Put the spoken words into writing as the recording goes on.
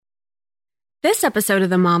This episode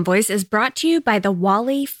of the Mom Voice is brought to you by the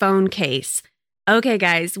Wally phone case. Okay,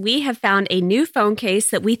 guys, we have found a new phone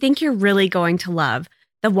case that we think you're really going to love.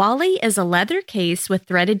 The Wally is a leather case with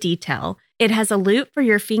threaded detail. It has a loop for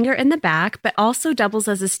your finger in the back, but also doubles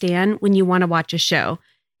as a stand when you want to watch a show.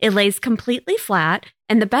 It lays completely flat,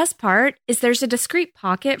 and the best part is there's a discreet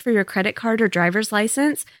pocket for your credit card or driver's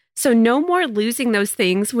license, so no more losing those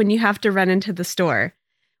things when you have to run into the store.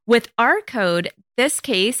 With our code, this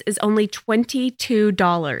case is only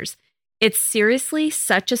 $22. It's seriously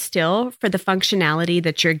such a steal for the functionality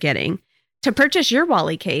that you're getting. To purchase your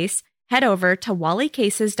Wally case, head over to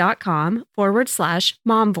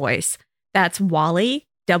wallycases.com/momvoice. That's Wally,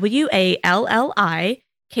 WALLI,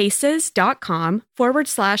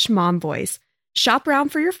 cases.com/momvoice. Shop around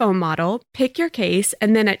for your phone model, pick your case,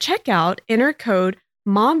 and then at checkout, enter code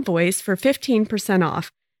MOMVOICE for 15%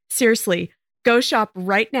 off. Seriously, go shop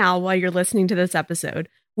right now while you're listening to this episode.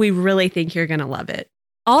 We really think you're going to love it.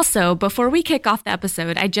 Also, before we kick off the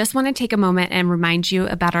episode, I just want to take a moment and remind you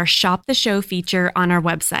about our Shop the Show feature on our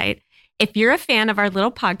website. If you're a fan of our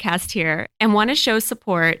little podcast here and want to show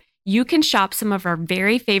support, you can shop some of our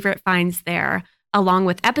very favorite finds there, along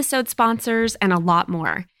with episode sponsors and a lot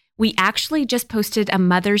more. We actually just posted a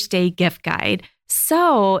Mother's Day gift guide.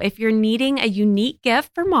 So if you're needing a unique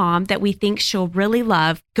gift for mom that we think she'll really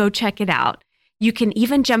love, go check it out. You can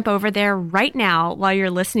even jump over there right now while you're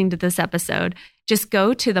listening to this episode. Just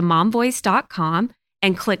go to themomvoice.com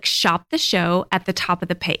and click Shop the Show at the top of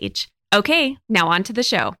the page. Okay, now on to the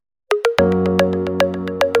show.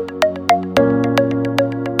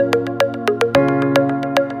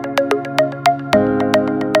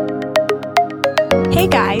 Hey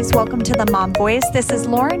guys, welcome to the Mom Voice. This is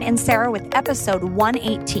Lauren and Sarah with episode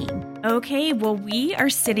 118. Okay, well, we are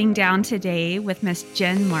sitting down today with Miss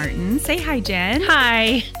Jen Martin. Say hi, Jen.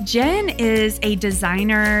 Hi. Jen is a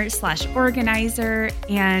designer/organizer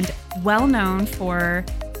and well known for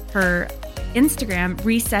her Instagram,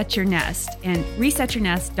 Reset Your Nest, and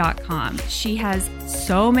resetyournest.com. She has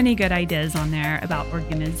so many good ideas on there about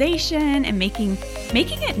organization and making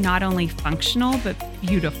it not only functional, but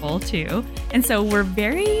beautiful too. And so we're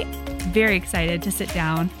very, very excited to sit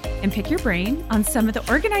down and pick your brain on some of the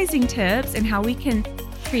organizing tips and how we can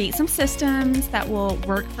create some systems that will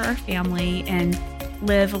work for our family and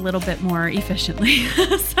live a little bit more efficiently.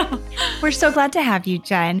 So we're so glad to have you,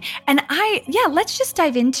 Jen. And let's just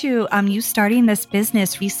dive into you starting this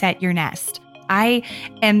business, Reset Your Nest. I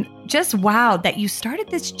am just wowed that you started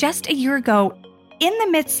this just a year ago in the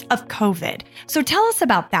midst of COVID. So tell us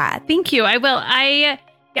about that. Thank you. I will. I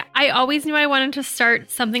always knew I wanted to start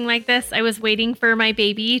something like this. I was waiting for my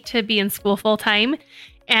baby to be in school full time,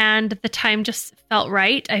 and the time just felt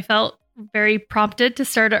right. I felt very prompted to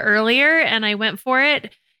start it earlier, and I went for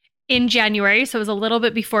it in January. So it was a little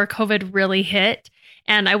bit before COVID really hit.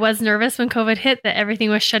 And I was nervous when COVID hit that everything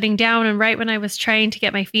was shutting down. And right when I was trying to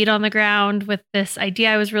get my feet on the ground with this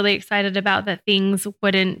idea, I was really excited about that things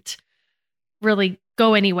wouldn't really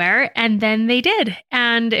go anywhere. And then they did.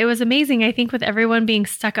 And it was amazing. I think with everyone being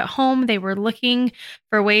stuck at home, they were looking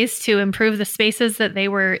for ways to improve the spaces that they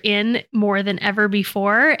were in more than ever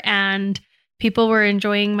before. And people were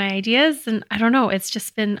enjoying my ideas. And I don't know, it's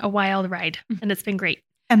just been a wild ride and it's been great.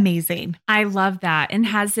 Amazing. I love that. And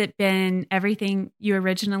has it been everything you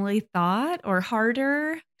originally thought or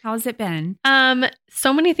harder? How's it been?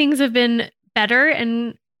 So many things have been better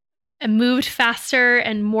and moved faster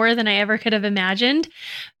and more than I ever could have imagined.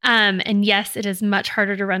 And yes, it is much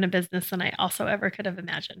harder to run a business than I also ever could have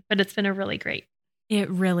imagined, but it's been a really great. It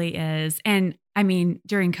really is. And I mean,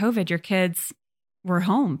 during COVID, your kids were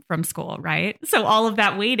home from school, right? So all of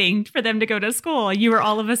that waiting for them to go to school, you were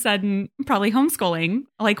all of a sudden probably homeschooling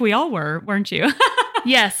like we all were, weren't you?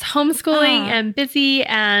 Yes, homeschooling and busy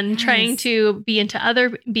and trying to be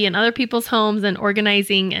in other people's homes and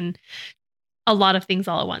organizing and a lot of things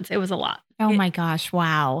all at once. It was a lot. Oh my gosh.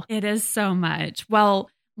 Wow. It is so much.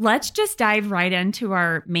 Well, let's just dive right into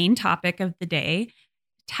our main topic of the day.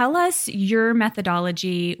 Tell us your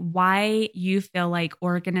methodology, why you feel like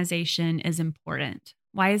organization is important.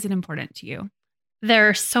 Why is it important to you?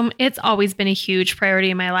 It's always been a huge priority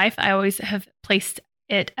in my life. I always have placed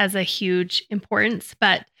it as a huge importance.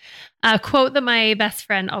 But a quote that my best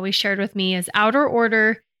friend always shared with me is outer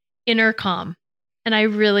order, inner calm. And I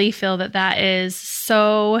really feel that is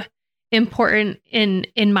so important in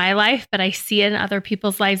my life, but I see it in other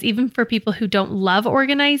people's lives, even for people who don't love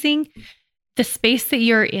organizing. The space that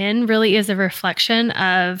you're in really is a reflection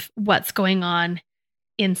of what's going on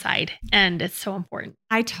inside. And it's so important.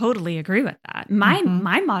 I totally agree with that. My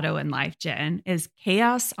motto in life, Jen, is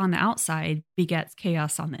chaos on the outside begets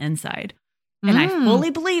chaos on the inside. And I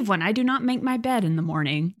fully believe when I do not make my bed in the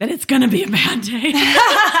morning that it's going to be a bad day.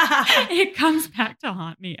 It comes back to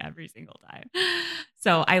haunt me every single time.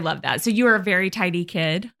 So I love that. So you are a very tidy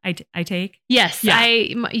kid, I take? Yes. Yeah.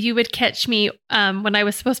 You would catch me when I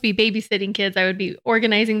was supposed to be babysitting kids. I would be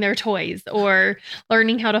organizing their toys or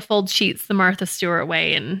learning how to fold sheets the Martha Stewart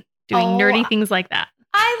way and doing nerdy things like that.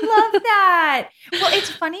 I love that. Well, it's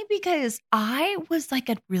funny because I was like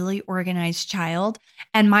a really organized child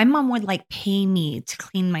and my mom would like pay me to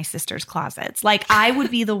clean my sister's closets. Like I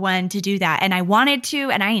would be the one to do that. And I wanted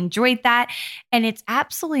to, and I enjoyed that. And it's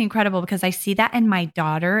absolutely incredible because I see that in my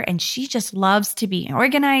daughter and she just loves to be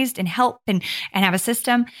organized and help and have a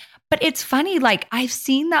system. But it's funny, like I've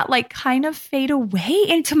seen that like kind of fade away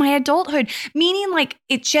into my adulthood, meaning like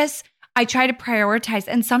it just, I try to prioritize.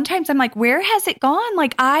 And sometimes I'm like, where has it gone?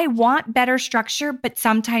 Like I want better structure, but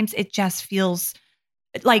sometimes it just feels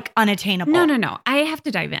like unattainable. No. I have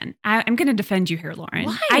to dive in. I'm going to defend you here, Lauren.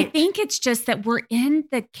 What? I think it's just that we're in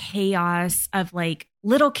the chaos of like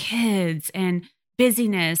little kids and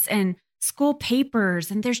busyness and school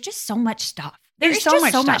papers. And there's just so much stuff. There's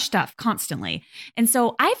so much stuff constantly. And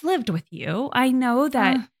so I've lived with you. I know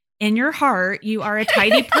that in your heart, you are a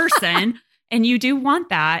tidy person. And you do want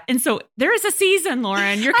that. And so there is a season,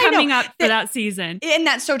 Lauren. You're coming up for that season. And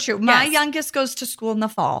that's so true. My youngest goes to school in the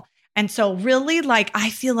fall. And so really like, I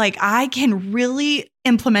feel like I can really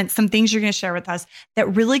implement some things you're going to share with us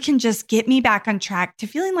that really can just get me back on track to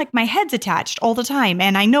feeling like my head's attached all the time.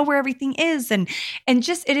 And I know where everything is. And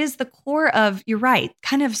just, it is the core of, you're right,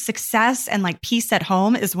 kind of success and like peace at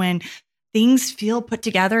home is when things feel put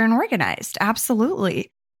together and organized.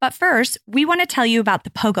 Absolutely. But first, we want to tell you about the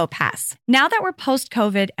Pogo Pass. Now that we're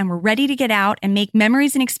post-COVID and we're ready to get out and make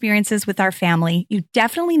memories and experiences with our family, you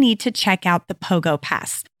definitely need to check out the Pogo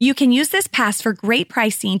Pass. You can use this pass for great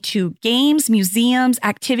pricing to games, museums,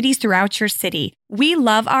 activities throughout your city. We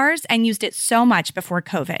love ours and used it so much before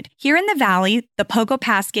COVID. Here in the Valley, the Pogo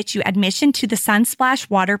Pass gets you admission to the Sunsplash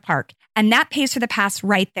Water Park, and that pays for the pass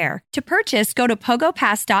right there. To purchase, go to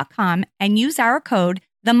pogopass.com and use our code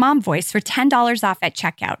The Mom Voice for $10 off at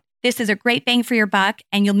checkout. This is a great bang for your buck,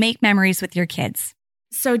 and you'll make memories with your kids.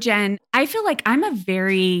 So Jen, I feel like I'm a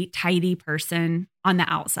very tidy person on the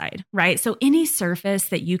outside, right? So any surface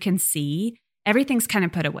that you can see, everything's kind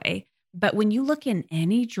of put away. But when you look in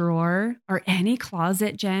any drawer or any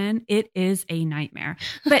closet, Jen, it is a nightmare.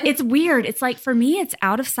 But it's weird. It's like, for me, it's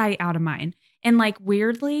out of sight, out of mind. And like,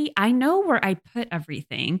 weirdly, I know where I put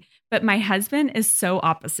everything, but my husband is so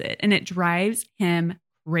opposite and it drives him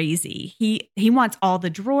crazy. He wants all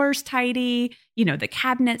the drawers tidy, you know, the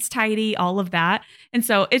cabinets tidy, all of that. And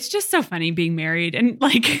so it's just so funny being married and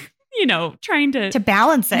like, you know, trying to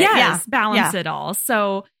balance it. Yes, balance it all.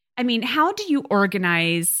 So, I mean, how do you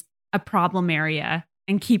organize a problem area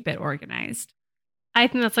and keep it organized? I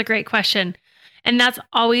think that's a great question. And that's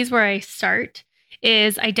always where I start,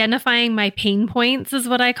 is identifying my pain points is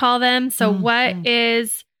what I call them. So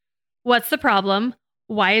what's the problem?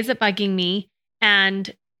 Why is it bugging me?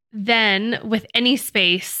 And then with any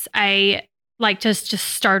space, I like to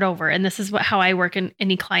just start over. And this is how I work in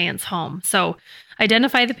any client's home. So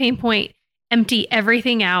identify the pain point, empty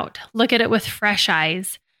everything out, look at it with fresh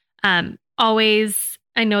eyes. Always,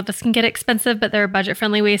 I know this can get expensive, but there are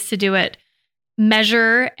budget-friendly ways to do it.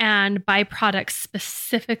 Measure and buy products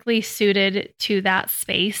specifically suited to that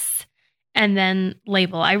space, and then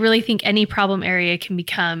label. I really think any problem area can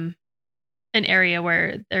become an area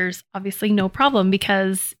where there's obviously no problem,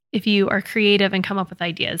 because if you are creative and come up with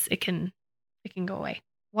ideas, it can go away.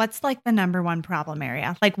 What's like the number one problem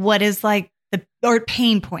area? Like what is like or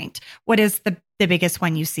pain point? What is the biggest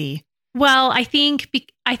one you see? Well, I think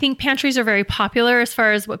pantries are very popular as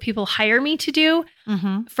far as what people hire me to do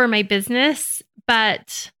for my business,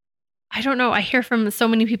 but I don't know. I hear from so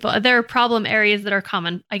many people. There are problem areas that are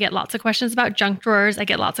common. I get lots of questions about junk drawers. I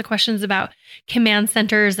get lots of questions about command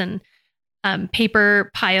centers and paper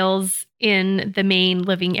piles in the main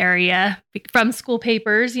living area from school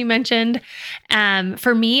papers you mentioned.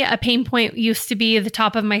 For me, a pain point used to be the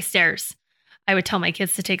top of my stairs. I would tell my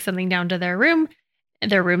kids to take something down to their room.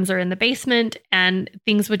 Their rooms are in the basement and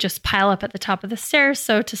things would just pile up at the top of the stairs.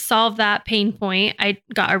 So to solve that pain point, I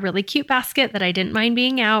got a really cute basket that I didn't mind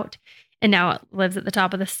being out. And now it lives at the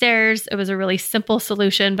top of the stairs. It was a really simple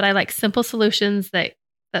solution, but I like simple solutions that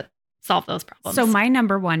solve those problems. So my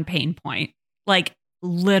number one pain point, like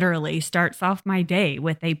literally starts off my day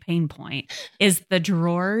with a pain point, is the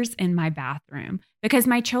drawers in my bathroom, because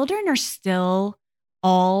my children are still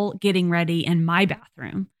all getting ready in my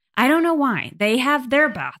bathroom. I don't know why. They have their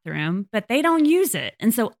bathroom, but they don't use it.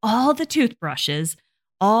 And so all the toothbrushes,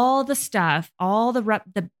 all the stuff, all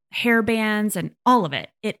the hair bands and all of it.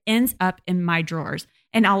 It ends up in my drawers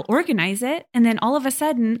and I'll organize it. And then all of a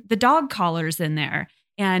sudden the dog collar's in there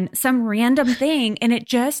and some random thing. And it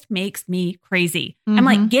just makes me crazy. I'm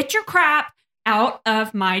like, get your crap out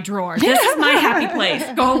of my drawer. This is my happy place.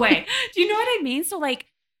 Go away. Do you know what I mean? So like,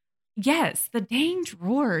 yes, the dang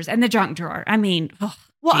drawers and the junk drawer. I mean,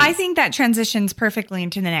 well, I think that transitions perfectly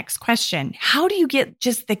into the next question. How do you get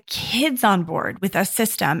just the kids on board with a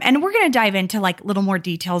system? And we're going to dive into like little more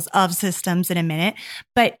details of systems in a minute,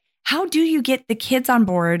 but how do you get the kids on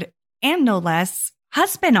board and no less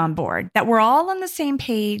husband on board, that we're all on the same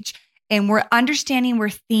page and we're understanding where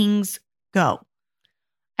things go?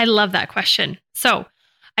 I love that question. So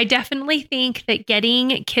I definitely think that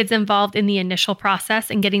getting kids involved in the initial process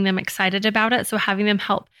and getting them excited about it, so having them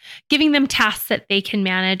help, giving them tasks that they can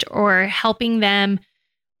manage or helping them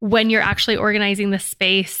when you're actually organizing the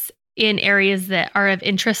space in areas that are of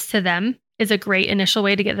interest to them is a great initial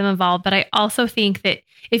way to get them involved. But I also think that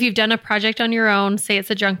if you've done a project on your own, say it's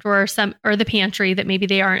a junk drawer or the pantry that maybe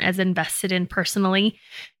they aren't as invested in personally,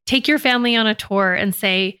 take your family on a tour and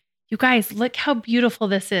say, you guys, look how beautiful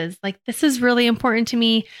this is. Like, this is really important to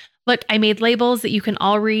me. Look, I made labels that you can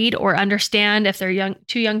all read or understand if they're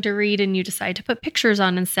too young to read and you decide to put pictures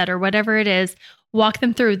on instead or whatever it is. Walk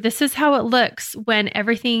them through. This is how it looks when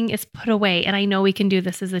everything is put away. And I know we can do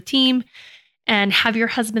this as a team, and have your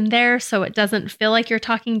husband there so it doesn't feel like you're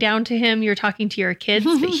talking down to him. You're talking to your kids,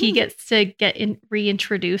 but he gets to get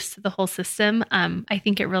reintroduced to the whole system. I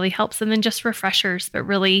think it really helps. And then just refreshers, but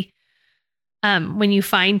really, when you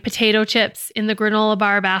find potato chips in the granola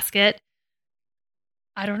bar basket,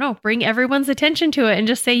 I don't know, bring everyone's attention to it and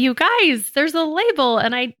just say, you guys, there's a label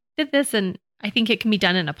and I did this. And I think it can be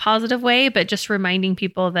done in a positive way, but just reminding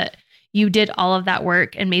people that you did all of that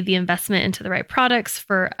work and made the investment into the right products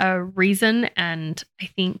for a reason. And I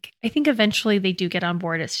think eventually they do get on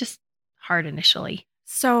board. It's just hard initially.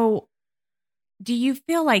 So do you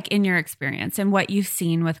feel like in your experience and what you've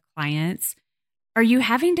seen with clients, are you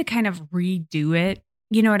having to kind of redo it?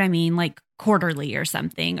 You know what I mean? Like quarterly or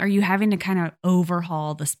something? Are you having to kind of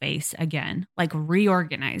overhaul the space again, like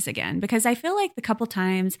reorganize again? Because I feel like the couple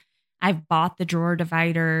times I've bought the drawer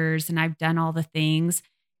dividers and I've done all the things,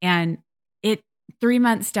 and 3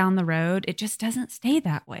 months down the road, it just doesn't stay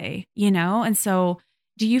that way, you know? And so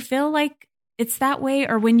do you feel like it's that way?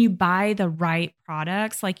 Or when you buy the right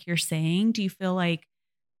products, like you're saying, do you feel like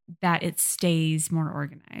that it stays more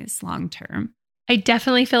organized long term? I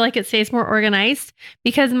definitely feel like it stays more organized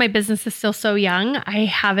because my business is still so young.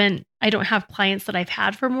 I don't have clients that I've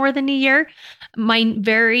had for more than a year. My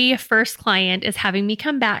very first client is having me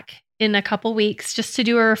come back in a couple weeks just to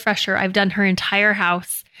do a refresher. I've done her entire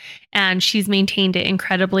house and she's maintained it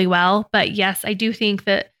incredibly well. But yes, I do think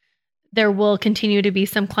that there will continue to be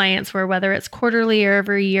some clients where whether it's quarterly or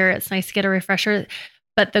every year, it's nice to get a refresher.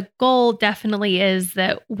 But the goal definitely is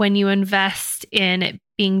that when you invest in it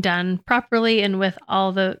being done properly and with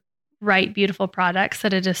all the right, beautiful products,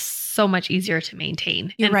 that it is so much easier to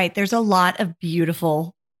maintain. You're right. There's a lot of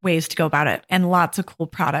beautiful ways to go about it and lots of cool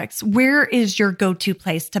products. Where is your go-to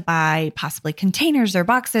place to buy possibly containers or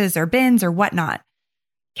boxes or bins or whatnot?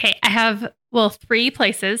 Okay. I have, 3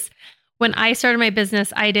 places. When I started my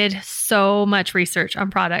business, I did so much research on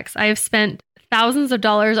products. I have spent thousands of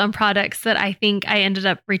dollars on products that I think I ended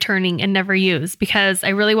up returning and never used because I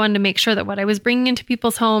really wanted to make sure that what I was bringing into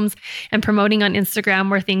people's homes and promoting on Instagram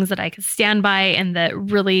were things that I could stand by and that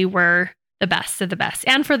really were the best of the best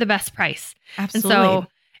and for the best price. Absolutely. And so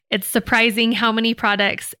it's surprising how many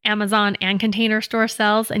products Amazon and Container Store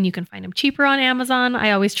sells, and you can find them cheaper on Amazon.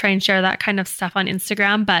 I always try and share that kind of stuff on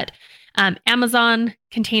Instagram, but Amazon,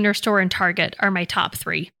 Container Store, and Target are my top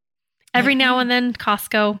 3. Every now and then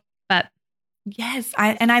Costco, but yes,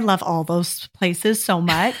 I love all those places so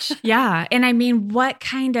much. Yeah. And I mean,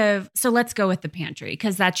 so let's go with the pantry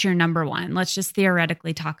because that's your number one. Let's just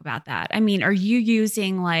theoretically talk about that. I mean, are you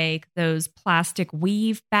using like those plastic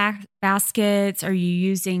weave baskets? Are you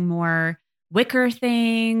using more wicker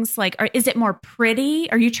things? Like, is it more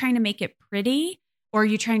pretty? Are you trying to make it pretty? Or are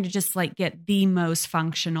you trying to just like get the most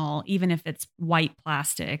functional, even if it's white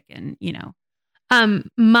plastic and, you know?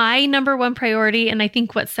 My number one priority, and I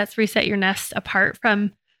think what sets Reset Your Nest apart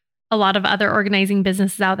from a lot of other organizing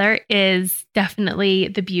businesses out there, is definitely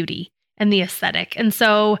the beauty and the aesthetic. And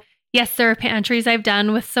so, yes, there are pantries I've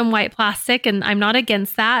done with some white plastic, and I'm not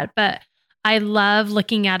against that, but I love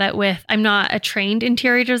looking at it I'm not a trained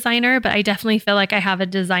interior designer, but I definitely feel like I have a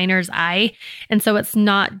designer's eye. And so it's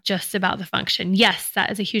not just about the function. Yes,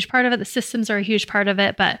 that is a huge part of it. The systems are a huge part of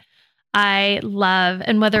it, but I love,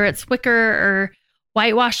 and whether it's wicker or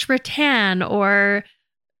whitewashed rattan or,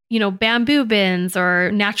 bamboo bins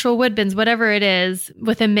or natural wood bins, whatever it is,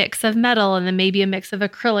 with a mix of metal and then maybe a mix of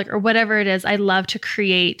acrylic or whatever it is. I love to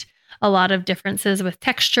create a lot of differences with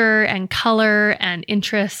texture and color and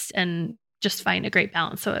interest and just find a great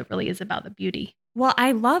balance. So it really is about the beauty. Well,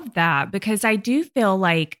 I love that because I do feel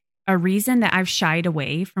like a reason that I've shied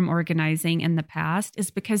away from organizing in the past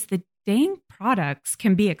is because the dang products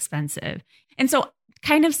can be expensive. And so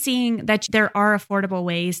kind of seeing that there are affordable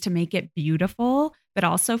ways to make it beautiful, but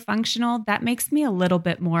also functional, that makes me a little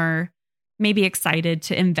bit more maybe excited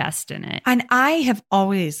to invest in it. And I have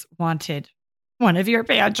always wanted one of your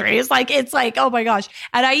pantries. It's like, oh my gosh.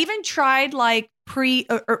 And I even tried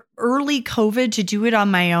early COVID to do it on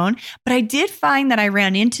my own. But I did find that I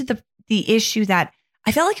ran into the issue that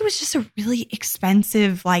I felt like it was just a really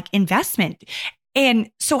expensive investment. And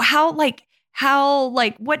so how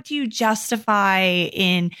what do you justify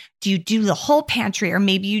in? Do you do the whole pantry or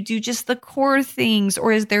maybe you do just the core things,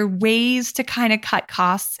 or is there ways to kind of cut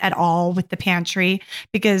costs at all with the pantry?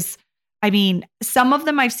 Because some of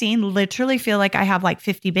them I've seen literally feel like I have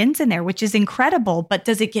 50 bins in there, which is incredible, but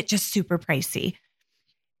does it get just super pricey?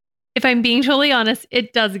 If I'm being totally honest,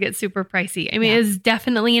 it does get super pricey. It is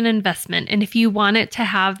definitely an investment. And if you want it to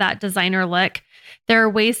have that designer look, there are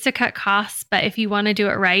ways to cut costs, but if you want to do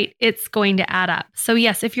it right, it's going to add up. So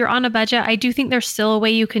yes, if you're on a budget, I do think there's still a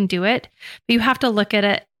way you can do it, but you have to look at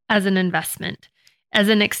it as an investment, as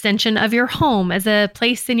an extension of your home, as a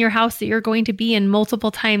place in your house that you're going to be in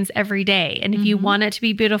multiple times every day. And if you want it to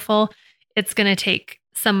be beautiful, it's going to take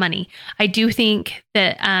some money. I do think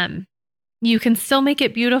that you can still make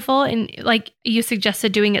it beautiful. And like you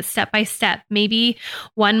suggested, doing it step by step. Maybe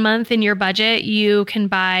 1 month in your budget, you can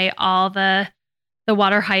buy all the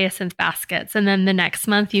water hyacinth baskets. And then the next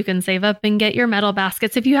month you can save up and get your metal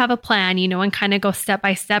baskets if you have a plan, and kind of go step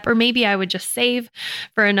by step. Or maybe I would just save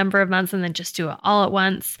for a number of months and then just do it all at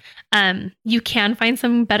once. You can find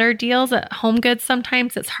some better deals at Home Goods.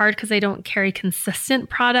 Sometimes it's hard because they don't carry consistent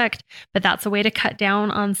product, but that's a way to cut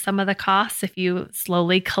down on some of the costs if you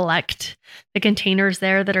slowly collect the containers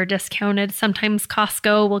there that are discounted. Sometimes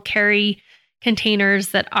Costco will carry containers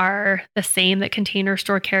that are the same that Container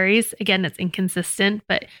Store carries. Again, it's inconsistent,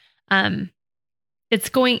 but it's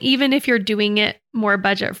going, even if you're doing it more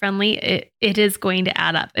budget friendly, it is going to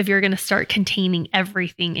add up if you're going to start containing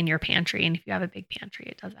everything in your pantry. And if you have a big pantry,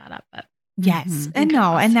 it does add up. But yes. And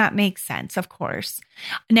that makes sense, of course.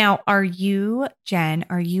 Now, Jen,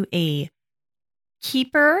 are you a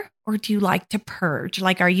keeper or do you like to purge?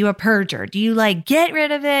 Are you a purger? Do you get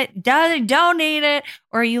rid of it, donate it?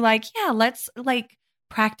 Or are you let's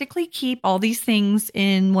practically keep all these things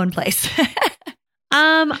in one place?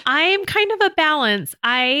 I'm kind of a balance.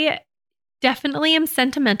 I definitely am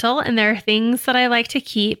sentimental and there are things that I like to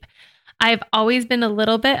keep. I've always been a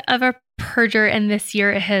little bit of a purger, and this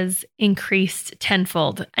year it has increased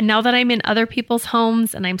tenfold. And now that I'm in other people's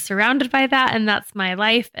homes and I'm surrounded by that, and that's my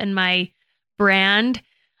life and my brand,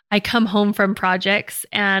 I come home from projects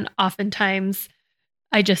and oftentimes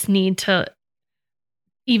I just need to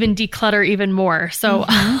even declutter even more. So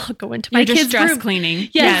I'll go into my kids' stress room. Cleaning.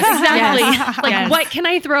 Yes, exactly. Yes. What can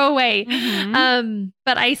I throw away?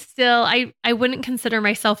 But I still, I wouldn't consider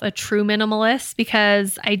myself a true minimalist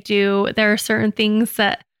because there are certain things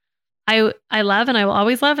that I love and I will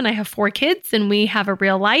always love. And I have 4 kids and we have a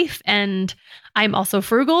real life, and I'm also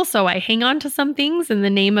frugal. So I hang on to some things in the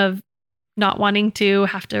name of not wanting to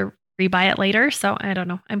have to rebuy it later. So I don't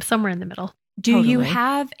know. I'm somewhere in the middle. Do you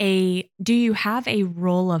have a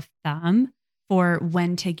rule of thumb for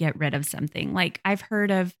when to get rid of something? I've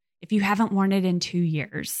heard of, if you haven't worn it in 2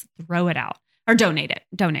 years, throw it out or donate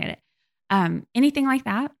it. Anything like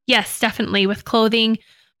that? Yes, definitely. With clothing,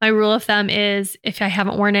 my rule of thumb is if I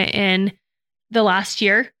haven't worn it in the last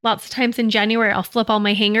year, lots of times in January, I'll flip all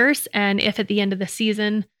my hangers. And if at the end of the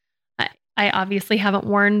season, I obviously haven't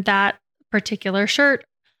worn that particular shirt,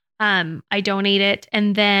 I donate it.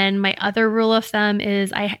 And then my other rule of thumb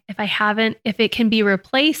is if it can be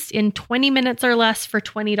replaced in 20 minutes or less for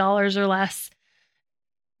 $20 or less,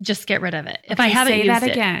 just get rid of it. If I haven't used that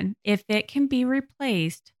it again, if it can be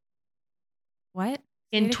replaced, what?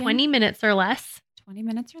 in 20 minutes or less. 20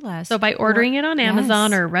 minutes or less. So by ordering it on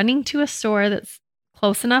Amazon or running to a store that's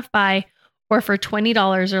close enough by, or for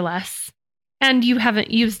 $20 or less, and you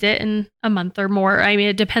haven't used it in a month or more.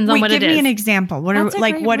 It depends on what it is. Give me an example. What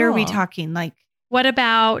are we talking? What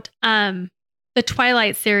about the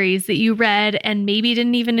Twilight series that you read and maybe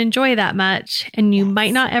didn't even enjoy that much, and you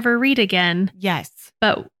might not ever read again? Yes.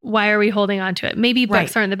 But why are we holding on to it? Maybe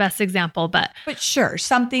books aren't the best example, but sure,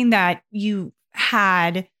 something that you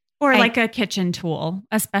had Or like a kitchen tool,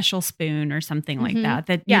 a special spoon or something like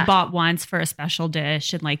that you bought once for a special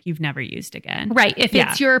dish and like you've never used again. Right. If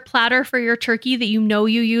it's your platter for your turkey that you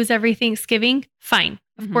use every Thanksgiving, fine.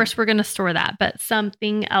 Of course, we're going to store that. But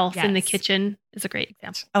something else in the kitchen is a great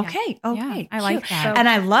example. Okay. Yeah, I like that. And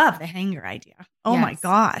I love the hanger idea. Oh my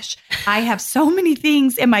gosh. I have so many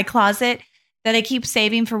things in my closet that I keep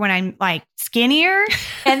saving for when I'm like skinnier.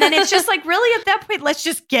 And then it's just like, really at that point, let's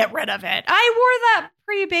just get rid of it. I wore that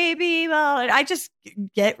pre-baby. Well, I just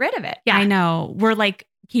get rid of it. Yeah, I know. We're like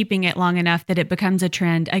keeping it long enough that it becomes a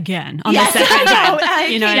trend again on the second time.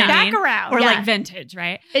 You know what I mean? Back around. Or like vintage,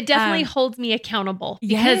 right? It definitely holds me accountable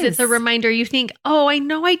because it's a reminder. You think, oh, I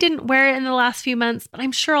know I didn't wear it in the last few months, but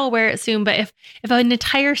I'm sure I'll wear it soon. But if an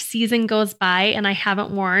entire season goes by and I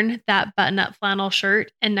haven't worn that button-up flannel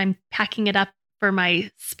shirt and I'm packing it up for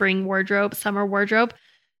my spring wardrobe, summer wardrobe,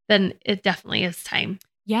 then it definitely is time.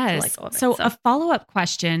 Yes. So a follow-up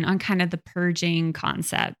question on kind of the purging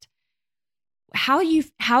concept. How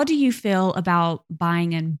do you feel about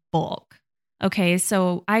buying in bulk? Okay,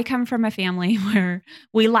 so I come from a family where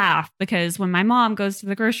we laugh because when my mom goes to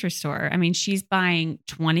the grocery store, I mean, she's buying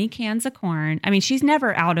 20 cans of corn. I mean, she's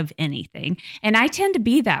never out of anything. And I tend to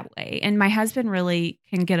be that way. And my husband really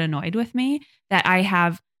can get annoyed with me that I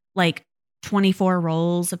have like 24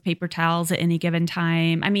 rolls of paper towels at any given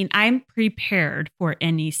time. I mean, I'm prepared for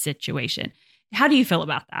any situation. How do you feel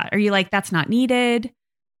about that? Are you like, that's not needed?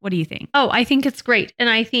 What do you think? Oh, I think it's great. And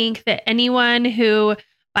I think that anyone who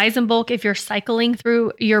buys in bulk, if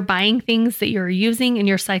you're buying things that you're using and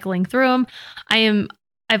you're cycling through them.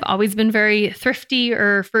 I've always been very thrifty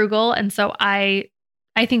or frugal. And so I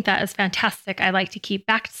think that is fantastic. I like to keep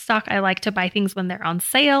back stock. I like to buy things when they're on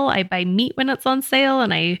sale. I buy meat when it's on sale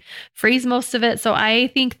and I freeze most of it. So I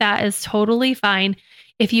think that is totally fine.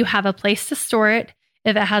 If you have a place to store it,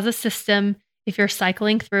 if it has a system, if you're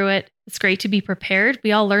cycling through it, it's great to be prepared.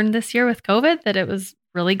 We all learned this year with COVID that it was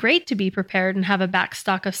really great to be prepared and have a back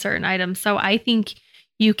stock of certain items. So I think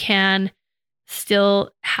you can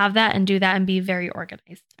still have that and do that and be very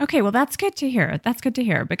organized. Okay, well, that's good to hear. That's good to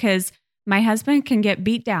hear because my husband can get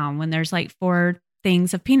beat down when there's like 4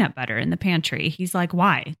 things of peanut butter in the pantry. He's like,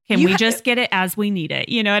 why? Can we just get it as we need it?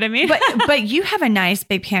 You know what I mean? But you have a nice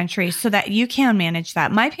big pantry so that you can manage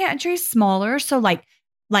that. My pantry is smaller. So like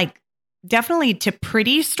definitely to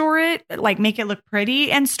pretty store it, like make it look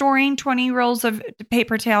pretty and storing 20 rolls of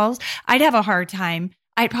paper towels, I'd have a hard time.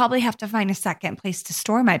 I'd probably have to find a second place to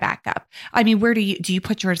store my backup. I mean, where do you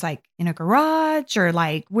put yours, like in a garage or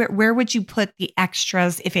like where would you put the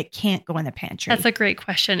extras if it can't go in the pantry? That's a great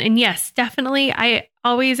question. And yes, definitely. I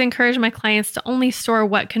always encourage my clients to only store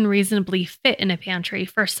what can reasonably fit in a pantry,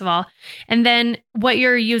 first of all, and then what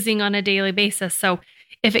you're using on a daily basis. So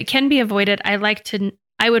if it can be avoided,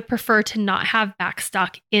 I would prefer to not have back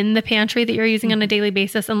stock in the pantry that you're using on a daily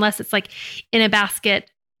basis, unless it's like in a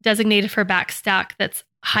basket designated for back stock that's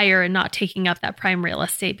higher and not taking up that prime real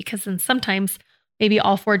estate, because then sometimes maybe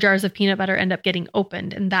all 4 jars of peanut butter end up getting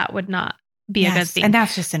opened and that would not be a good thing. And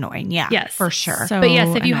that's just annoying. Yeah, yes, for sure. But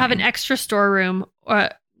yes, if you have an extra storeroom or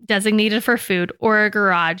designated for food or a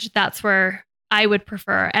garage, that's where I would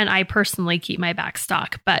prefer. And I personally keep my back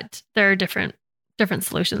stock, but there are different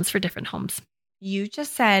solutions for different homes. You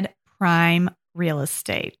just said prime real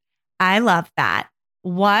estate. I love that.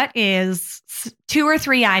 What is 2 or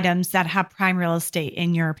 3 items that have prime real estate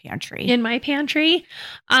in your pantry? In my pantry,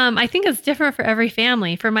 I think it's different for every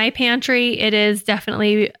family. For my pantry, it is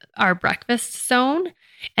definitely our breakfast zone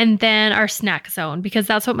and then our snack zone, because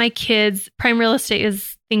that's what prime real estate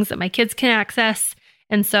is things that my kids can access.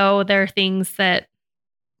 And so there are things that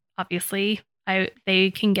obviously they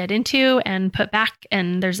can get into and put back,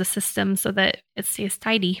 and there's a system so that it stays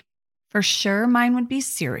tidy. For sure, mine would be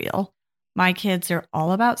cereal. My kids are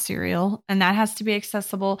all about cereal, and that has to be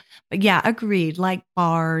accessible. But yeah, agreed. Like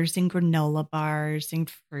bars and granola bars and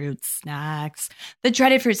fruit snacks, the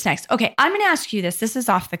dreaded fruit snacks. Okay, I'm going to ask you this. This is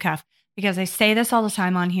off the cuff because I say this all the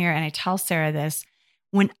time on here, and I tell Sarah this.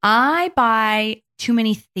 When I buy too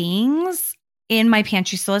many things in my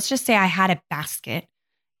pantry, so let's just say I had a basket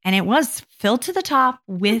and it was filled to the top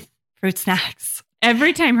with fruit snacks.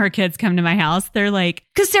 Every time her kids come to my house, they're like,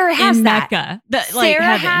 because Sarah has that. Mecca.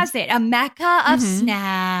 Sarah has it, a mecca of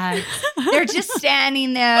snacks. They're just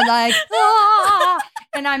standing there like,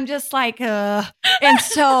 and I'm just like, and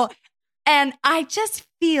I just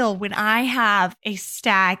feel when I have a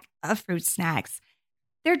stack of fruit snacks,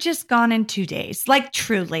 they're just gone in 2 days, like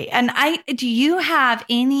truly. And do you have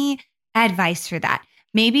any advice for that?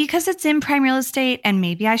 maybe because it's in prime real estate, and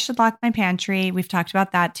maybe I should lock my pantry. We've talked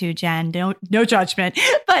about that too, Jen. No judgment.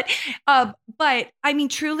 But I mean,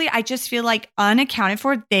 truly, I just feel like unaccounted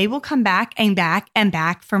for, they will come back and back and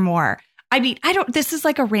back for more. I mean, this is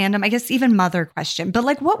like a random, I guess, even mother question, but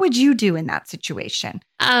like, what would you do in that situation?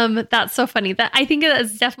 That's so funny. That I think it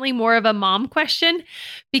is definitely more of a mom question,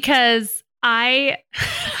 because I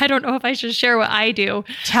don't know if I should share what I do.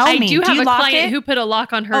 Tell me. I do have a client it? who put a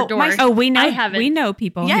lock on her door. We know. I haven't. We know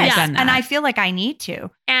people. Yes, who've done that. and I feel like I need to.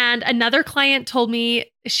 And another client told me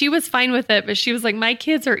she was fine with it, but she was like, my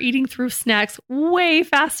kids are eating through snacks way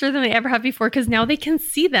faster than they ever have before, because now they can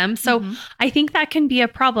see them. So I think that can be a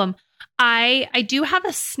problem. I do have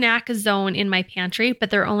a snack zone in my pantry,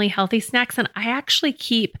 but they're only healthy snacks. And I actually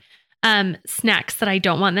keep snacks that I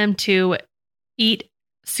don't want them to eat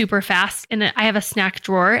super fast. And I have a snack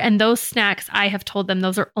drawer, and those snacks, I have told them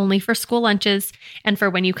those are only for school lunches and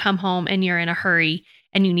for when you come home and you're in a hurry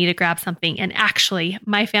and you need to grab something. And actually,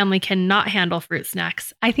 my family cannot handle fruit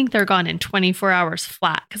snacks. I think they're gone in 24 hours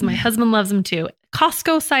flat, because my husband loves them too.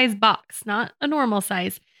 Costco size box, not a normal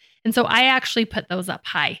size. And so I actually put those up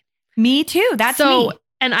high. Me too. That's me.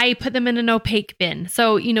 And I put them in an opaque bin.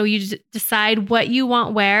 So, you just decide what you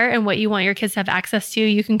want where and what you want your kids to have access to.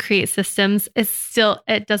 You can create systems.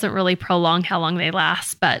 It doesn't really prolong how long they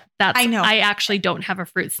last, but I know. I actually don't have a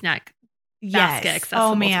fruit snack basket accessible.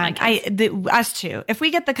 Oh man, us too. If we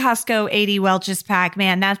get the Costco 80 Welch's pack,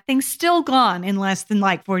 man, that thing's still gone in less than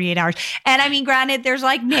like 48 hours. And I mean, granted, there's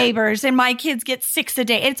like neighbors, and my kids get 6 a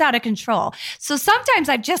day. It's out of control. So sometimes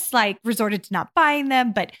I've just like resorted to not buying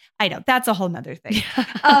them, but I know that's a whole nother thing.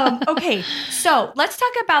 Okay, so let's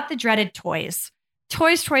talk about the dreaded toys.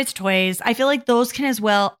 Toys. I feel like those can as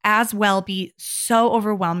well be so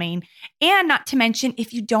overwhelming. And not to mention,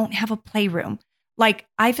 if you don't have a playroom. Like,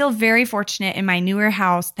 I feel very fortunate in my newer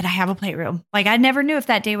house that I have a playroom. Like, I never knew if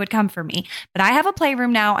that day would come for me, but I have a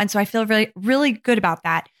playroom now. And so I feel really, really good about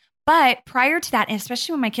that. But prior to that, and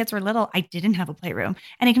especially when my kids were little, I didn't have a playroom.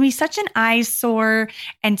 And it can be such an eyesore.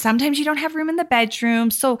 And sometimes you don't have room in the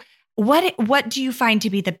bedroom. So what do you find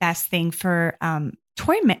to be the best thing for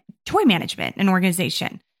toy management and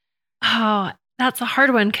organization? Oh, that's a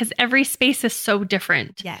hard one, because every space is so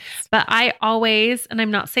different. Yes. But I always, and I'm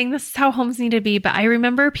not saying this is how homes need to be, but I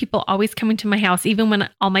remember people always coming to my house, even when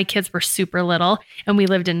all my kids were super little and we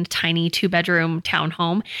lived in a tiny 2-bedroom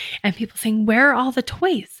townhome, and people saying, where are all the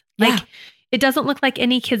toys? Like, it doesn't look like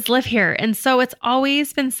any kids live here. And so it's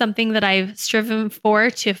always been something that I've striven for,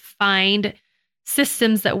 to find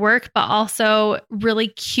systems that work, but also really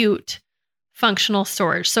cute functional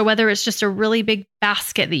storage. So whether it's just a really big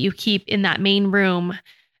basket that you keep in that main room,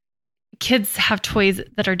 kids have toys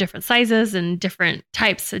that are different sizes and different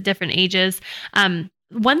types at different ages.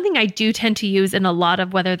 One thing I do tend to use in a lot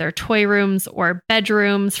of, whether they're toy rooms or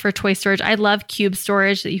bedrooms for toy storage, I love cube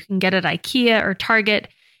storage that you can get at IKEA or Target.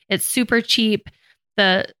 It's super cheap.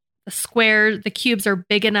 The cubes are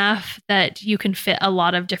big enough that you can fit a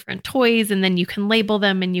lot of different toys, and then you can label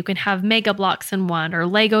them, and you can have Mega Blocks in one, or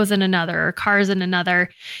Legos in another, or cars in another.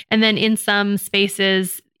 And then in some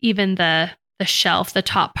spaces, even the shelf, the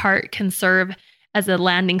top part, can serve as a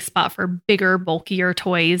landing spot for bigger, bulkier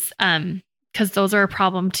toys, because those are a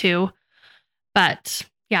problem too. But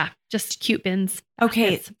yeah, just cute bins.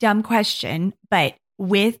 Okay, dumb question, but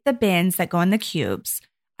with the bins that go in the cubes,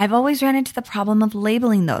 I've always ran into the problem of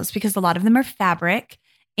labeling those, because a lot of them are fabric,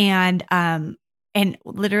 and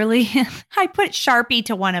literally I put Sharpie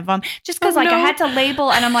to one of them just because I had to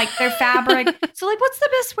label, and I'm like, they're fabric. So like, what's the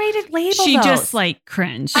best way to label She those? just like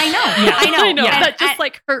cringed. I know. Yeah. I know. That just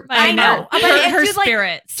like hurt my I know. heart. But her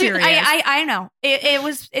spirit. Serious. I know.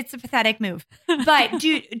 It's a pathetic move. But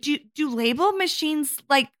do label machines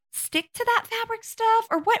like stick to that fabric stuff,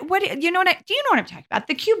 or what do you know what I'm talking about?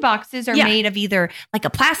 The cube boxes are made of either like a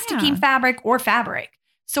plasticine fabric or fabric.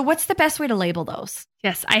 So what's the best way to label those?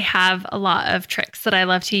 Yes, I have a lot of tricks that I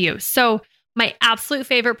love to use. So my absolute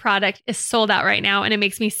favorite product is sold out right now, and it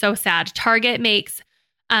makes me so sad. Target makes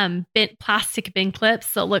plastic bin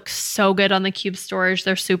clips that look so good on the cube storage.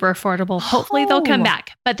 They're super affordable. Hopefully they'll come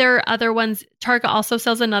back. But there are other ones. Target also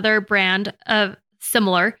sells another brand of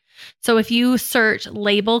similar. So if you search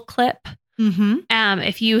label clip,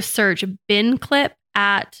 if you search bin clip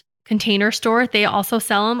at Container Store, they also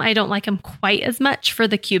sell them. I don't like them quite as much for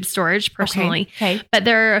the cube storage personally, but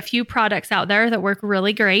there are a few products out there that work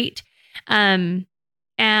really great. And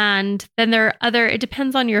then there are other, it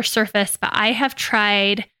depends on your surface, but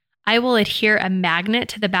I will adhere a magnet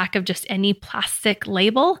to the back of just any plastic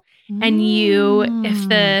label. And if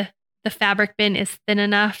the fabric bin is thin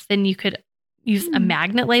enough, then you could use a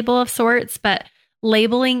magnet label of sorts. But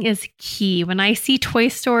labeling is key. When I see toy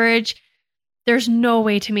storage, there's no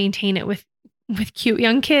way to maintain it with cute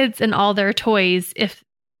young kids and all their toys.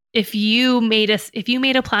 If you made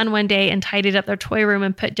a plan one day and tidied up their toy room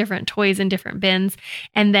and put different toys in different bins,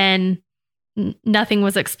 and then nothing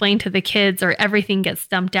was explained to the kids or everything gets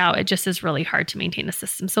dumped out, it just is really hard to maintain a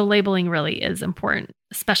system. So labeling really is important,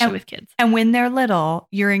 especially with kids. And when they're little,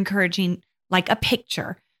 you're encouraging like a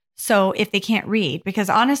picture. So if they can't read, because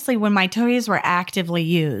honestly, when my toys were actively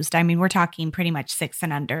used, I mean, we're talking pretty much 6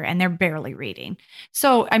 and under, and they're barely reading.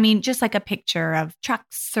 So, I mean, just like a picture of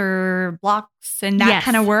trucks or blocks and that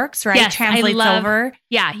kind of works, right? Yes, translates over.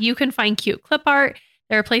 Yeah, you can find cute clip art.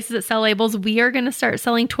 There are places that sell labels. We are going to start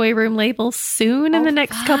selling toy room labels soon in the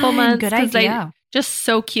next couple months. Good idea. Just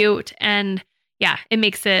so cute. And yeah, it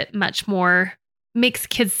makes it makes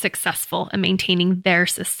kids successful in maintaining their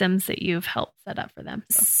systems that you've helped set up for them.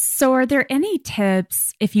 So are there any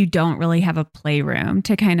tips if you don't really have a playroom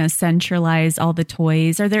to kind of centralize all the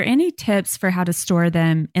toys? Are there any tips for how to store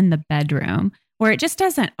them in the bedroom where it just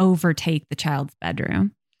doesn't overtake the child's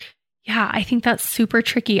bedroom? Yeah, I think that's super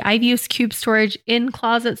tricky. I've used cube storage in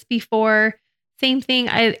closets before. Same thing.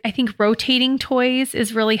 I think rotating toys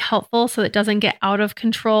is really helpful so it doesn't get out of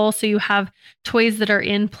control. So you have toys that are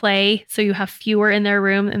in play. So you have fewer in their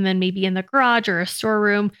room, and then maybe in the garage or a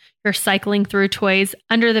storeroom, you're cycling through toys.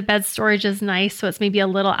 Under the bed storage is nice. So it's maybe a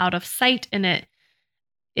little out of sight and it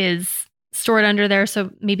is stored under there. So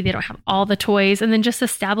maybe they don't have all the toys. And then just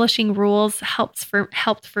establishing rules helped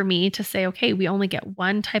for me to say, okay, we only get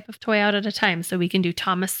one type of toy out at a time. So we can do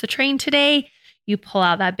Thomas the Train today. You pull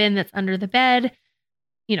out that bin that's under the bed,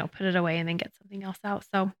 put it away and then get something else out.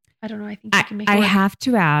 So I don't know. I think you can make it work. I have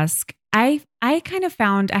to ask, I kind of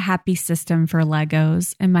found a happy system for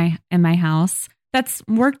Legos in my house that's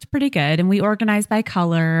worked pretty good. And we organize by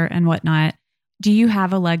color and whatnot. Do you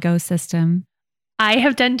have a Lego system? I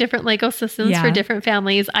have done different Lego systems for different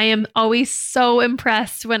families. I am always so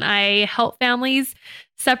impressed when I help families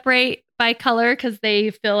separate by color because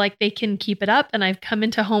they feel like they can keep it up. And I've come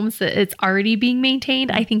into homes that it's already being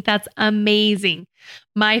maintained. I think that's amazing.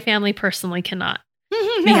 My family personally cannot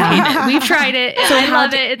maintain it. We've tried it. So I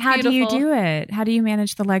love it. It's how beautiful. do you do it? How do you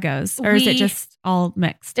manage the Legos? Or is it just all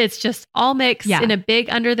mixed? It's just all mixed in a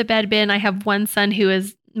big under the bed bin. I have one son who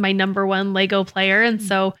is my number one Lego player. And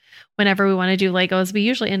so whenever we want to do Legos, we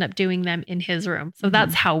usually end up doing them in his room. So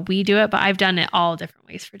that's how we do it. But I've done it all different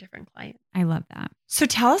ways for different clients. I love that. So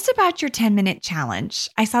tell us about your 10-minute challenge.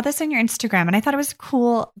 I saw this on your Instagram and I thought it was a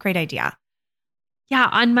cool, great idea. Yeah.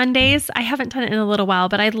 On Mondays, I haven't done it in a little while,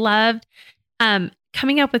 but I loved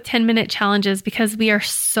coming up with 10-minute challenges because we are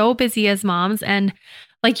so busy as moms. And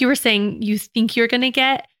like you were saying, you think you're going to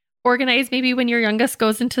get organized maybe when your youngest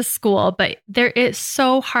goes into school, but it's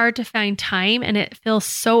so hard to find time and it feels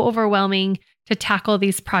so overwhelming to tackle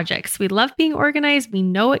these projects. We love being organized. We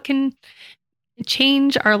know it can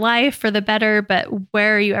change our life for the better, but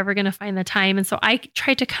where are you ever going to find the time? And so I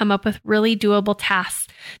tried to come up with really doable tasks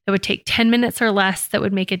that would take 10 minutes or less that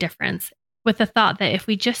would make a difference, with the thought that if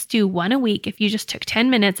we just do one a week, if you just took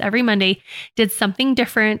 10 minutes every Monday, did something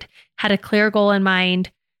different, had a clear goal in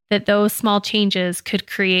mind, that those small changes could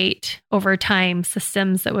create over time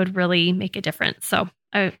systems that would really make a difference. So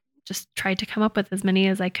I just tried to come up with as many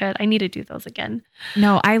as I could. I need to do those again.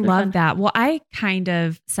 No, I love that. Well, I kind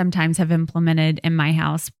of sometimes have implemented in my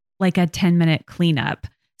house like a 10-minute cleanup.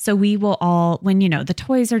 So we will all, when, the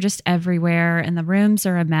toys are just everywhere and the rooms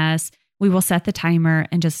are a mess, we will set the timer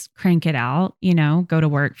and just crank it out, go to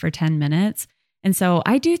work for 10 minutes. And so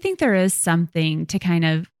I do think there is something to kind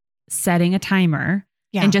of setting a timer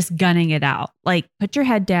and just gunning it out. Like put your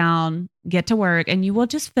head down, get to work, and you will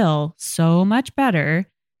just feel so much better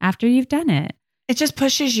after you've done it. It just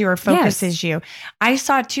pushes you or focuses you. I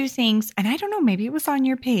saw 2 things, and I don't know, maybe it was on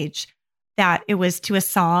your page, that it was to a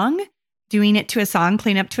song, doing it to a song,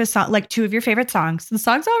 clean up to a song, like 2 of your favorite songs. The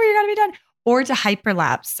song's over, you got to be done. Or to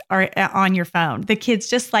hyperlapse or on your phone. The kids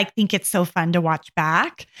just think it's so fun to watch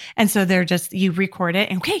back. And so you record it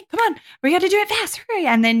and okay, come on, we got to do it fast, hurry.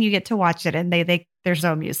 And then you get to watch it and they're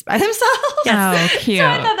so amused by themselves. Oh, cute. So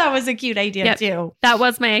I thought that was a cute idea too. That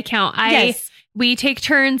was my account. We take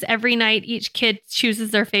turns every night. Each kid chooses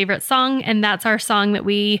their favorite song. And that's our song that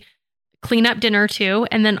we clean up dinner to.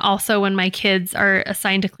 And then also when my kids are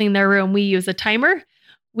assigned to clean their room, we use a timer.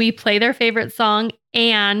 We play their favorite song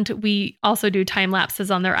and we also do time lapses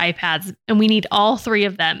on their iPads. And we need all 3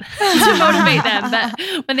 of them to motivate them. But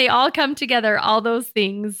when they all come together, all those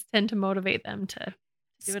things tend to motivate them to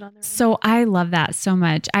do it on their own. So I love that so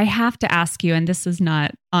much. I have to ask you, and this is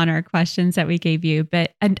not on our questions that we gave you,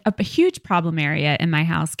 but a huge problem area in my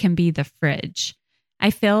house can be the fridge. I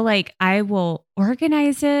feel like I will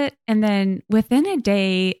organize it. And then within a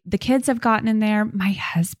day, the kids have gotten in there. My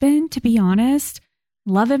husband, to be honest,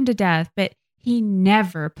 love him to death, but he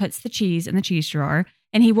never puts the cheese in the cheese drawer,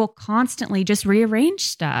 and he will constantly just rearrange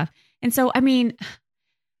stuff. And so, I mean,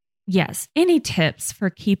 yes, any tips for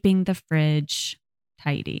keeping the fridge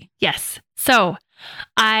tidy? Yes. So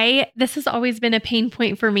this has always been a pain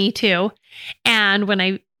point for me too. And when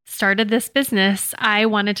I started this business, I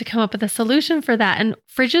wanted to come up with a solution for that. And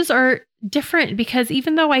fridges are different because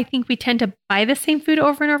even though I think we tend to buy the same food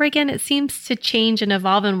over and over again, it seems to change and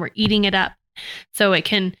evolve and we're eating it up. So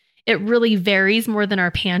it really varies more than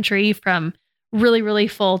our pantry from really, really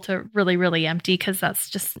full to really, really empty because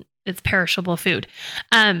it's perishable food.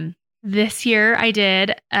 This year I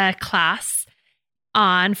did a class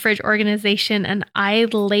on fridge organization and I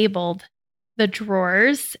labeled the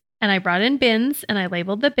drawers. And I brought in bins and I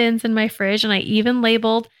labeled the bins in my fridge and I even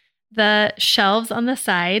labeled the shelves on the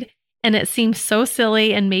side. And it seems so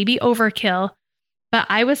silly and maybe overkill, but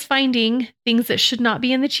I was finding things that should not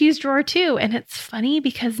be in the cheese drawer too. And it's funny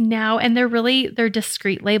because now, and they're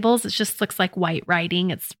discrete labels. It just looks like white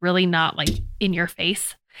writing. It's really not like in your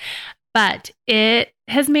face, but it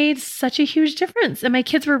has made such a huge difference. And my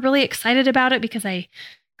kids were really excited about it because I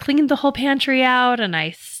cleaned the whole pantry out and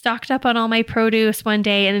I stocked up on all my produce one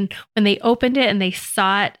day. And when they opened it and they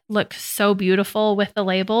saw it look so beautiful with the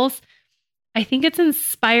labels, I think it's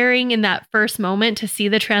inspiring in that first moment to see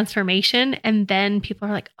the transformation. And then people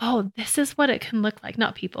are like, oh, this is what it can look like.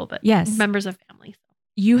 Not people, but yes, members of family.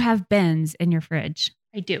 You have bins in your fridge.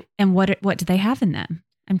 I do. And what do they have in them?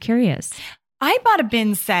 I'm curious. I bought a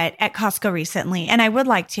bin set at Costco recently, and I would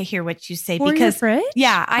like to hear what you say For because your fridge?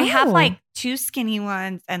 Yeah, I have Oh. like 2 skinny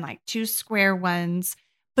ones and like 2 square ones.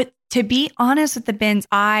 But to be honest with the bins,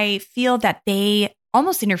 I feel that they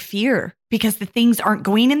almost interfere because the things aren't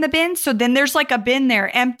going in the bin. So then there's like a bin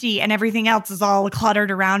there empty and everything else is all cluttered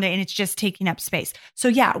around it and it's just taking up space. So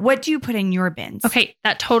yeah, what do you put in your bins? Okay,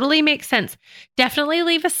 that totally makes sense. Definitely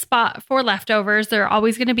leave a spot for leftovers. There are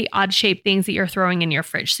always going to be odd shaped things that you're throwing in your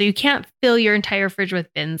fridge. So you can't fill your entire fridge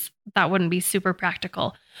with bins. That wouldn't be super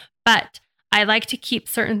practical. But I like to keep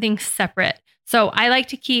certain things separate. So I like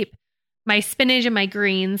to keep my spinach and my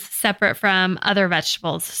greens separate from other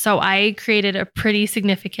vegetables. So I created a pretty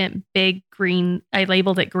significant big green. I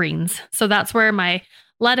labeled it greens. So that's where my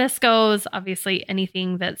lettuce goes, obviously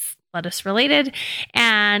anything that's lettuce related.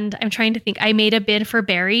 And I'm trying to think, I made a bin for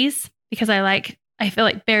berries because I feel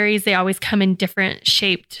like berries, they always come in different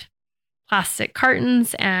shaped plastic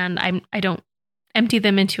cartons and I don't empty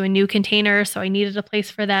them into a new container. So I needed a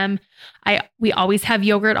place for them. We always have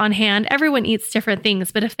yogurt on hand. Everyone eats different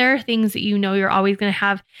things, but if there are things that you know you're always going to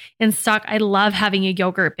have in stock, I love having a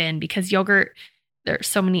yogurt bin because yogurt, there's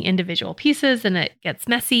so many individual pieces and it gets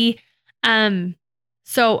messy.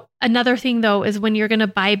 So another thing though, is when you're going to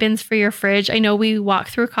buy bins for your fridge, I know we walk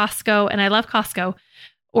through Costco and I love Costco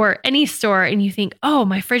or any store and you think, oh,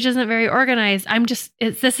 my fridge isn't very organized.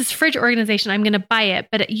 This is fridge organization. I'm going to buy it,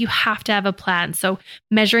 but you have to have a plan. So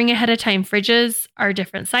measuring ahead of time, fridges are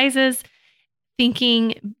different sizes,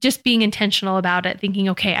 just being intentional about it, thinking,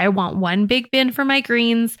 okay, I want one big bin for my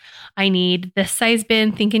greens. I need this size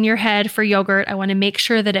bin. Think in your head for yogurt. I want to make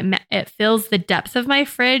sure that it fills the depth of my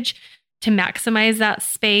fridge to maximize that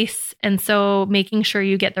space. And so making sure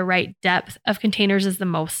you get the right depth of containers is the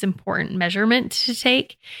most important measurement to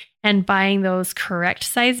take. And buying those correct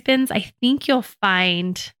size bins, I think you'll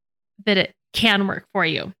find that it can work for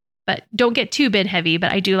you. But don't get too bin heavy,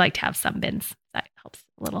 but I do like to have some bins. That helps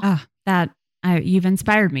a little. You've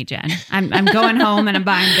inspired me, Jen. I'm going home and I'm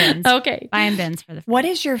buying bins. Okay. Buying bins for the fridge. What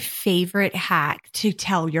is your favorite hack to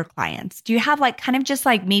tell your clients? Do you have like kind of just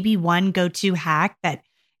like maybe one go-to hack that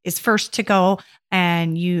is first to go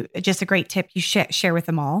and just a great tip you share with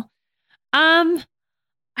them all? I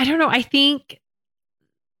don't know. I think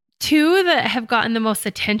 2 that have gotten the most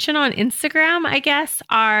attention on Instagram, I guess,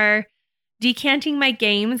 are decanting my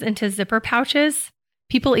games into zipper pouches.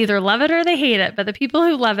 People either love it or they hate it, but the people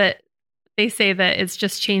who love it, they say that it's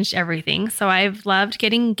just changed everything. So I've loved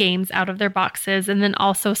getting games out of their boxes and then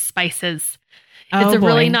also spices.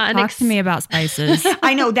 Really not Talk to me about spices.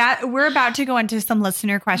 I know that we're about to go into some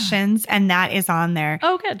listener questions and that is on there.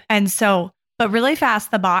 Oh, good. And so, but really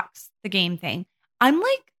fast, the game thing. I'm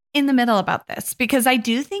like in the middle about this because I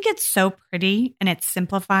do think it's so pretty and it's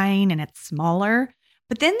simplifying and it's smaller.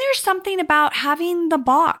 But then there's something about having the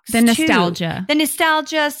box. The nostalgia. The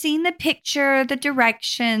nostalgia, seeing the picture, the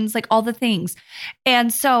directions, like all the things.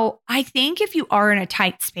 And so I think if you are in a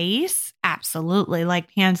tight space, absolutely,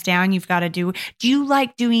 like hands down, you've got to do you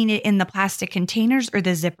like doing it in the plastic containers or the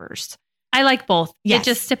zippers? I like both. Yes. It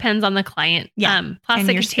just depends on the client. Yeah.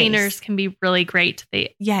 Plastic your containers space. can be really great.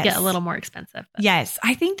 They Yes. get a little more expensive. But. Yes.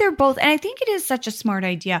 I think they're both. And I think it is such a smart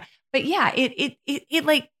idea. But yeah, it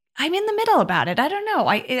like, I'm in the middle about it. I don't know.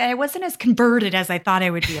 I wasn't as converted as I thought I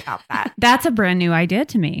would be about that. That's a brand new idea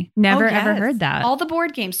to me. Never Oh, yes. ever heard that. All the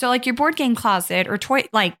board games. So like your board game closet or toy,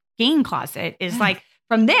 like game closet is like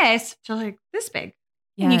from this to like this big.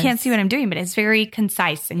 And you can't see what I'm doing, but it's very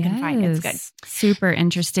concise and confined. It's good. Super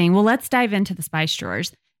interesting. Well, let's dive into the spice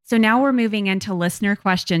drawers. So now we're moving into listener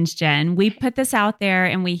questions, Jen. We put this out there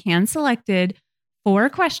and we hand selected 4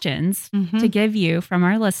 questions to give you from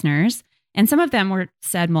our listeners. And some of them were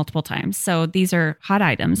said multiple times. So these are hot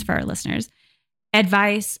items for our listeners.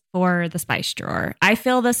 Advice for the spice drawer. I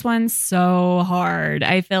feel this one's so hard.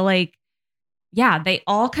 I feel like, yeah, they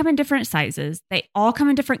all come in different sizes. They all come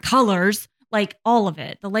in different colors. Like all of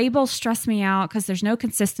it. The labels stress me out because there's no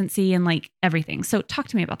consistency in like everything. So talk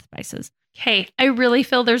to me about the spices. Okay. I really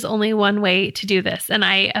feel there's only one way to do this. And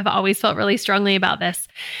I have always felt really strongly about this.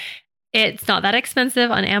 It's not that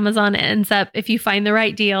expensive on Amazon. It ends up, if you find the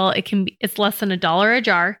right deal, it's less than $1 a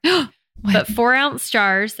jar. But 4-ounce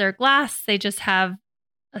jars, they're glass. They just have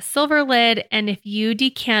a silver lid. And if you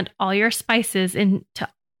decant all your spices into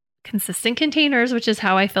consistent containers, which is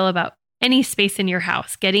how I feel about any space in your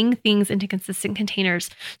house, getting things into consistent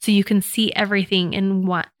containers so you can see everything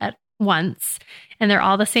at once and they're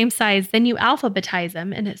all the same size, then you alphabetize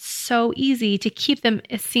them and it's so easy to keep them.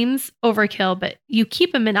 It seems overkill, but you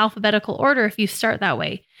keep them in alphabetical order if you start that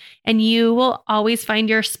way and you will always find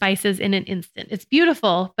your spices in an instant. It's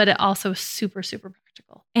beautiful, but it also is super, super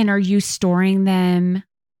practical. And are you storing them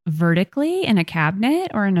vertically in a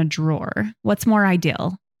cabinet or in a drawer? What's more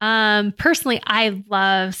ideal? Personally, I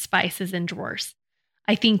love spices in drawers.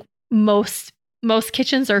 I think most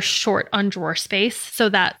kitchens are short on drawer space, so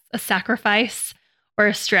that's a sacrifice or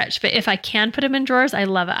a stretch. But if I can put them in drawers, I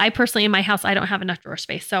love it. I personally, in my house, I don't have enough drawer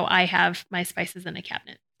space, so I have my spices in a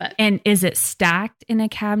cabinet. And is it stacked in a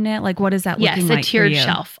cabinet? Like, what is that looking like? Yes, a tiered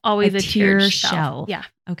shelf. Always a tiered shelf. shelf. Yeah.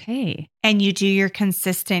 Okay. And you do your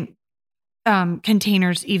consistent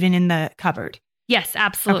containers even in the cupboard. Yes,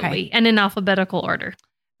 absolutely. Okay. And in alphabetical order.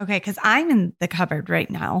 Okay, because I'm in the cupboard right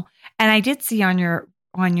now, and I did see on your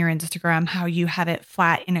Instagram how you have it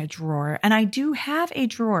flat in a drawer, and I do have a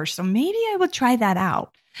drawer, so maybe I will try that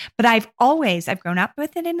out. But I've grown up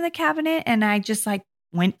with it in the cabinet, and I just like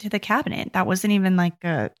went to the cabinet. That wasn't even like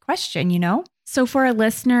a question, you know? So for a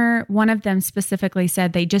listener, one of them specifically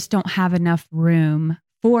said they just don't have enough room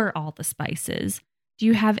for all the spices. Do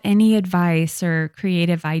you have any advice or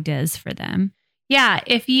creative ideas for them? Yeah,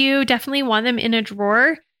 if you definitely want them in a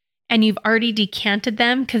drawer and you've already decanted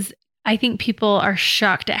them, because I think people are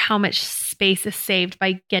shocked at how much space is saved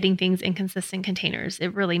by getting things in consistent containers.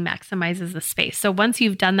 It really maximizes the space. So once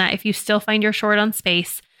you've done that, if you still find you're short on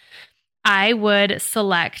space, I would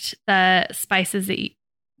select the spices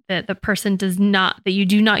that the person that you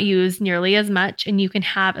do not use nearly as much, and you can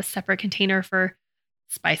have a separate container for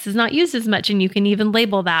spices not used as much, and you can even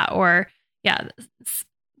label that or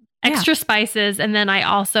extra spices. And then I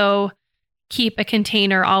also keep a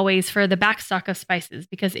container always for the back stock of spices,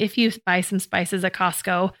 because if you buy some spices at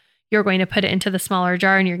Costco, you're going to put it into the smaller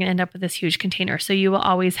jar and you're going to end up with this huge container. So you will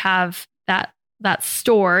always have that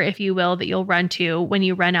store, if you will, that you'll run to when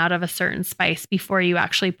you run out of a certain spice before you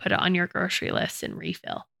actually put it on your grocery list and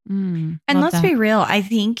refill. And let's be real. I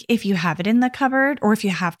think if you have it in the cupboard or if you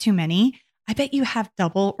have too many, I bet you have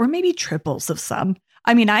double or maybe triples of some.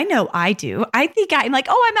 I mean, I know I do. I think I'm like,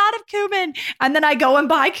 I'm out of cumin. And then I go and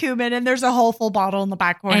buy cumin and there's a whole full bottle in the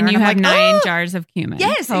back corner. And you have like, 9 jars of cumin.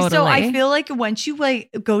 Yes. Totally. So I feel like once you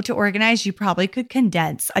go to organize, you probably could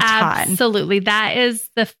condense a ton. Absolutely. That is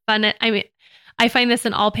the fun. I mean, I find this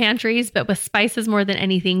in all pantries, but with spices more than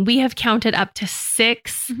anything, we have counted up to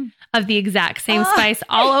 6 of the exact same spice,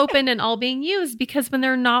 all open and all being used, because when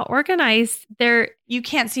they're not organized, you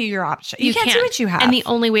can't see your option. You can't see what you have. And the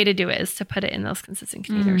only way to do it is to put it in those consistent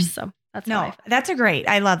containers. So that's that's a great.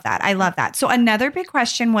 I love that. I love that. So another big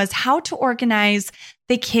question was how to organize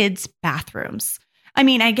the kids' bathrooms. I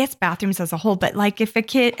mean, I guess bathrooms as a whole, but like if a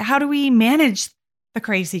kid, how do we manage the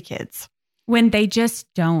crazy kids when they just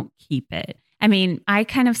don't keep it? I mean, I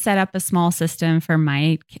kind of set up a small system for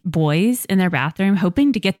my boys in their bathroom,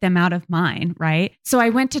 hoping to get them out of mine, right? So I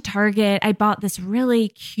went to Target. I bought this really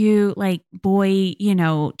cute, like boy,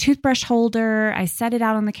 toothbrush holder. I set it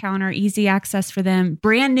out on the counter, easy access for them.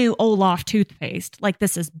 Brand new Olaf toothpaste. Like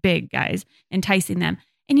this is big, guys, enticing them.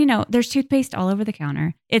 And there's toothpaste all over the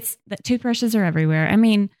counter. The toothbrushes are everywhere. I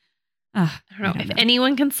mean, I don't know. If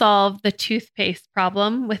anyone can solve the toothpaste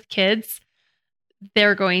problem with kids,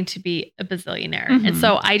 they're going to be a bazillionaire. And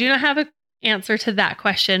so I do not have answer to that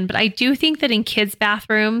question, but I do think that in kids'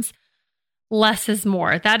 bathrooms, less is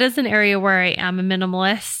more. That is an area where I am a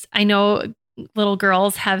minimalist. I know little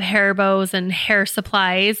girls have hair bows and hair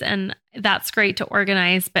supplies, and that's great to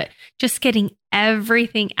organize, but just getting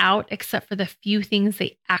everything out except for the few things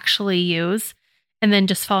they actually use, and then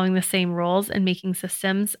just following the same rules and making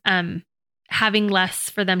systems, having less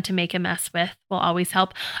for them to make a mess with will always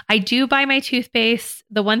help. I do buy my toothpaste.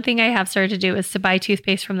 The one thing I have started to do is to buy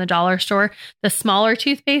toothpaste from the dollar store. The smaller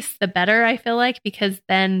toothpaste, the better, I feel like, because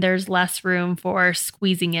then there's less room for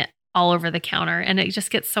squeezing it all over the counter. And it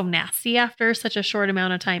just gets so nasty after such a short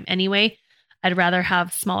amount of time anyway. I'd rather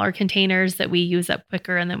have smaller containers that we use up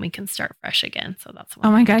quicker and then we can start fresh again. So that's what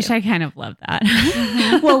Oh my gosh, I kind of love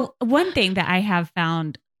that. Well, one thing that I have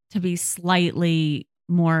found to be slightly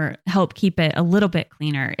more help keep it a little bit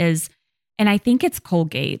cleaner is, and I think it's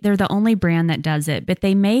Colgate. They're the only brand that does it, but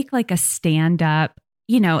they make like a stand up,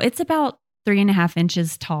 it's about 3.5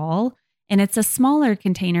 inches tall and it's a smaller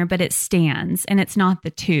container, but it stands and it's not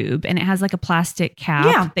the tube and it has like a plastic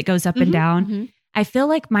cap that goes up and down. Mm-hmm. I feel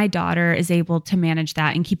like my daughter is able to manage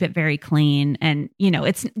that and keep it very clean. And,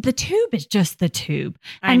 it's the tube is just the tube.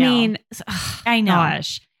 I know.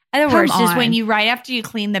 Gosh. The worst is when right after you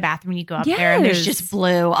clean the bathroom, you go up there and there's just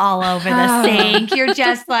blue all over the sink. You're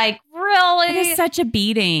just like, really? It is such a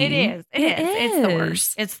beating. It is. It's the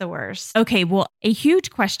worst. It's the worst. Okay. Well, a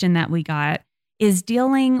huge question that we got is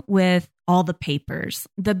dealing with all the papers,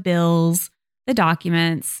 the bills, the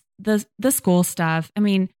documents, the school stuff. I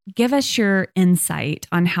mean, give us your insight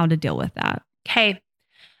on how to deal with that. Okay.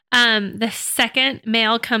 The second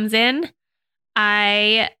mail comes in,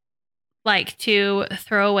 I like to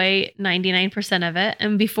throw away 99% of it.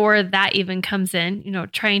 And before that even comes in,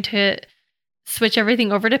 trying to switch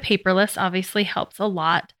everything over to paperless obviously helps a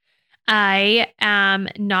lot. I am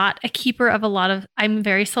not a keeper of I'm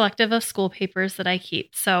very selective of school papers that I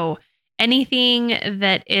keep. So anything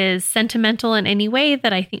that is sentimental in any way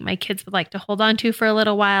that I think my kids would like to hold on to for a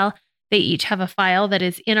little while, they each have a file that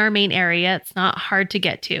is in our main area. It's not hard to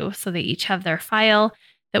get to. So they each have their file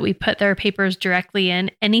that we put their papers directly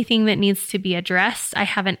in. Anything that needs to be addressed, I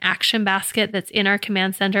have an action basket that's in our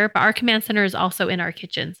command center, but our command center is also in our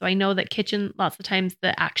kitchen. So I know that kitchen, lots of times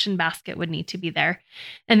the action basket would need to be there.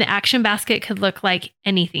 And the action basket could look like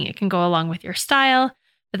anything. It can go along with your style,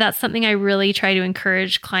 but that's something I really try to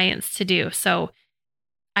encourage clients to do. So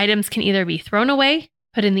items can either be thrown away,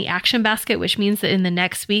 put in the action basket, which means that in the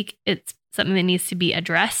next week, it's something that needs to be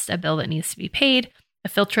addressed, a bill that needs to be paid, a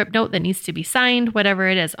field trip note that needs to be signed, whatever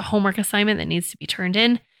it is, a homework assignment that needs to be turned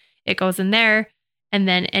in, it goes in there. And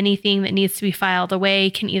then anything that needs to be filed away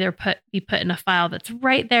can either be put in a file that's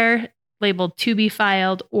right there, labeled to be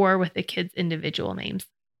filed, or with the kids' individual names.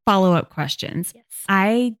 Follow-up questions. Yes.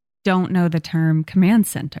 I don't know the term command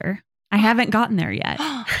center. I haven't gotten there yet.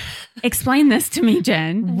 Explain this to me,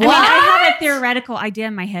 Jen. What? I have a theoretical idea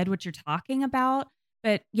in my head what you're talking about,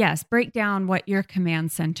 but yes, break down what your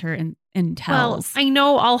command center entails. Well, I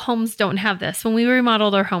know all homes don't have this. When we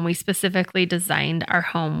remodeled our home, we specifically designed our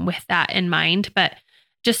home with that in mind, but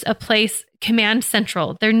just a place, command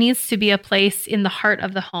central. There needs to be a place in the heart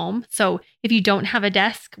of the home. So if you don't have a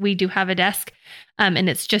desk, we do have a desk, and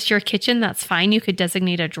it's just your kitchen, that's fine. You could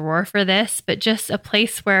designate a drawer for this, but just a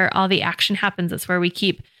place where all the action happens. It's where we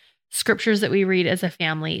keep scriptures that we read as a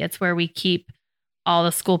family. It's where we keep all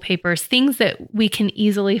the school papers, things that we can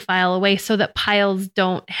easily file away so that piles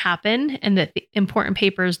don't happen and that the important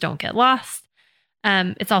papers don't get lost.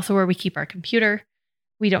 It's also where we keep our computer.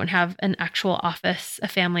 We don't have an actual office, a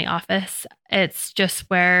family office. It's just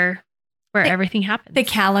where everything happens. The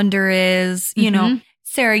calendar is,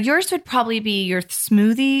 Sarah, yours would probably be your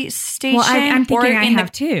smoothie station. Well, I'm thinking I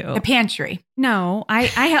have two. The pantry. No, I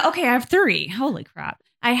have three. Holy crap.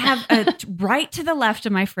 I have right to the left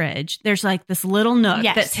of my fridge. There's like this little nook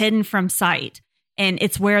that's hidden from sight. And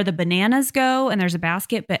it's where the bananas go and there's a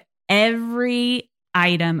basket, but every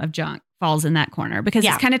item of junk falls in that corner because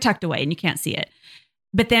it's kind of tucked away and you can't see it.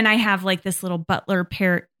 But then I have like this little butler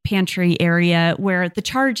pantry area where the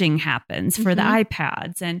charging happens for the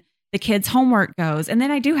iPads and the kids' homework goes. And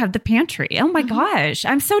then I do have the pantry. Oh my gosh.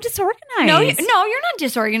 I'm so disorganized. No, you're not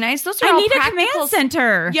disorganized. Those are all need practical. A command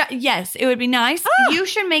center. Yeah, yes, it would be nice. You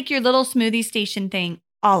should make your little smoothie station thing,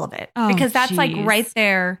 all of it, because that's like right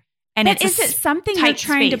there. And but is it something you're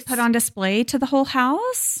trying to put on display to the whole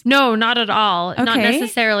house? No, not at all. Okay. Not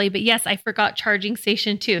necessarily. But yes, I forgot charging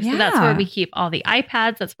station too. So that's where we keep all the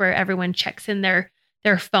iPads. That's where everyone checks in their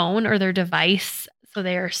phone or their device. so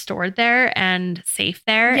they are stored there and safe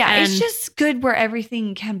there. Yeah, and it's just good where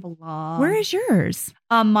everything can belong. Where is yours?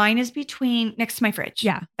 Mine is next to my fridge.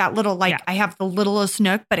 Yeah. That little, I have the littlest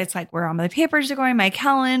nook, but it's like where all my papers are going, my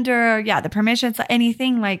calendar. Yeah. The permissions,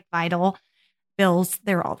 anything like vital bills,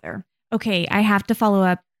 they're all there. Okay. I have to follow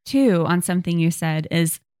up too on something you said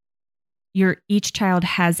is each child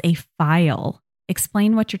has a file.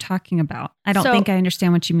 Explain what you're talking about. I don't think I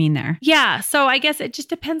understand what you mean there. Yeah. So I guess it just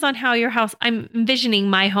depends on how your house, I'm envisioning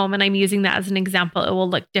my home and I'm using that as an example. It will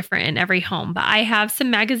look different in every home, but I have some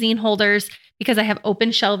magazine holders because I have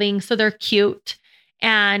open shelving. So they're cute.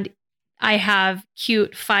 And I have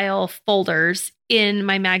cute file folders in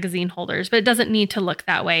my magazine holders, but it doesn't need to look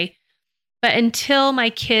that way. But until my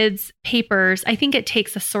kids' papers, I think it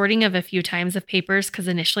takes a sorting of a few times of papers because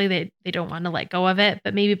initially they don't want to let go of it.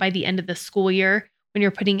 But maybe by the end of the school year, when you're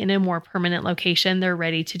putting in a more permanent location, they're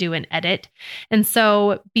ready to do an edit. And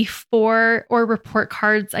so or report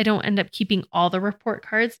cards, I don't end up keeping all the report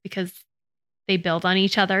cards because they build on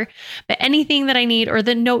each other. But anything that I need or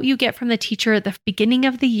the note you get from the teacher at the beginning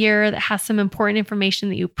of the year that has some important information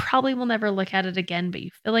that you probably will never look at it again, but you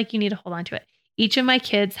feel like you need to hold on to it. Each of my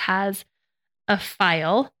kids has a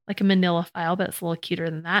file, like a manila file, but it's a little cuter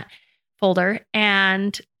than that folder.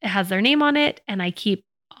 And it has their name on it. And I keep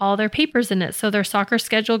all their papers in it. So their soccer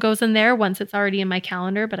schedule goes in there once it's already in my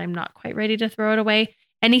calendar, but I'm not quite ready to throw it away.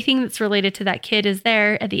 Anything that's related to that kid is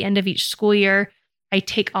there at the end of each school year. I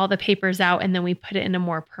take all the papers out and then we put it in a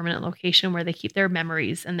more permanent location where they keep their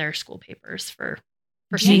memories and their school papers for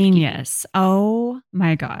genius. Oh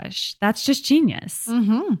my gosh. That's just genius.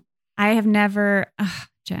 Mm-hmm. I have never,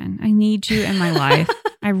 Jen, I need you in my life.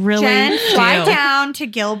 I really Jen, do. fly down to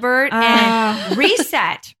Gilbert and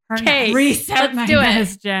reset her nest. Reset my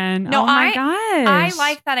nest, Jen. No, oh my gosh. I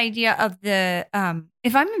like that idea of the,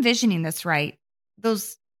 if I'm envisioning this right,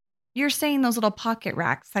 you're saying those little pocket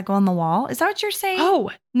racks that go on the wall. Is that what you're saying? Oh,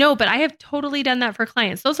 no, but I have totally done that for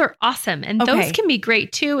clients. Those are awesome. And those can be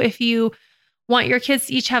great too if you want your kids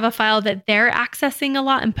to each have a file that they're accessing a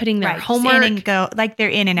lot and putting their homework. In and go, like they're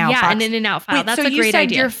in and out. Yeah, box. an in and out file. Wait, That's so a great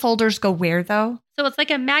idea. Your folders go where though? So it's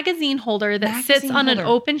like a magazine holder that sits on an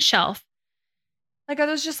open shelf. Like, are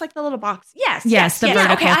those just like the little box? Yes. The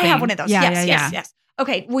vertical Okay, I have thing. one of those. Yeah, Yes.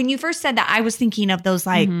 Okay, when you first said that, I was thinking of those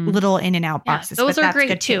like little in and out boxes. Those but are that's great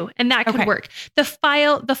good too. And that could work. The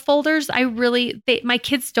folders, my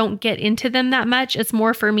kids don't get into them that much. It's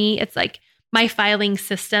more for me. It's like my filing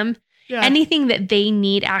system. Yeah. Anything that they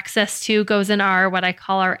need access to goes in what I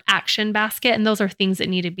call our action basket. And those are things that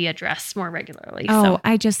need to be addressed more regularly. Oh,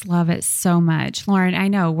 I just love it so much. Lauren, I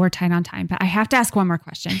know we're tight on time, but I have to ask one more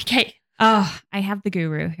question. Okay. Oh, I have the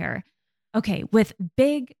guru here. Okay. With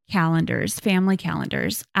big calendars, family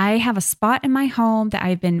calendars, I have a spot in my home that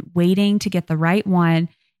I've been waiting to get the right one.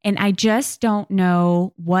 And I just don't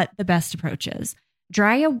know what the best approach is.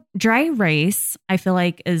 Dry erase, I feel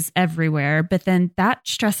like is everywhere, but then that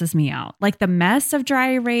stresses me out. Like the mess of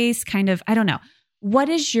dry erase kind of, I don't know. What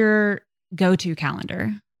is your go-to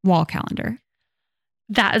wall calendar?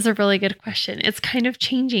 That is a really good question. It's kind of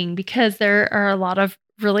changing because there are a lot of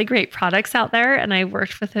really great products out there. And I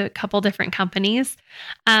worked with a couple different companies.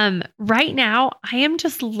 Right now, I am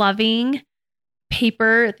just loving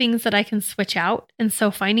paper things that I can switch out. And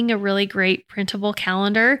so finding a really great printable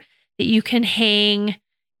calendar that you can hang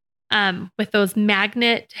with those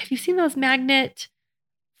magnet. Have you seen those magnet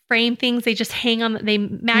frame things? They just hang on, they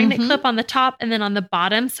magnet clip on the top and then on the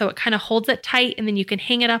bottom. So it kind of holds it tight and then you can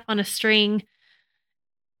hang it up on a string.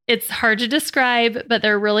 It's hard to describe, but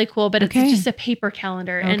they're really cool. But it's just a paper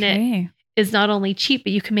calendar and it is not only cheap,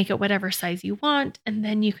 but you can make it whatever size you want. And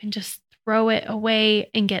then you can just throw it away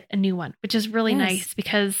and get a new one, which is really nice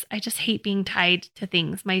because I just hate being tied to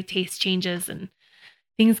things. My taste changes and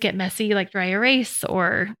things get messy, like dry erase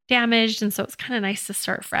or damaged. And so it's kind of nice to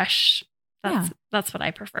start fresh. That's what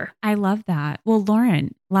I prefer. I love that. Well,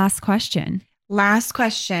 Lauren, last question.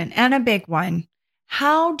 And a big one.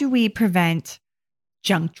 How do we prevent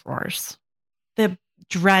junk drawers? The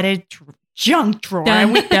dreaded junk drawer.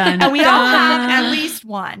 And we all have at least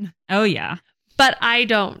one. Oh, yeah. But I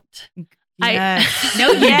don't. Yes. No,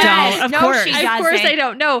 you don't. Of course. Of course I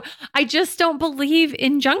don't. No, I just don't believe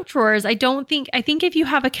in junk drawers. I think if you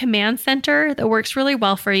have a command center that works really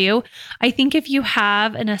well for you, I think if you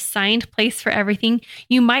have an assigned place for everything,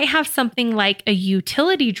 you might have something like a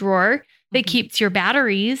utility drawer that keeps your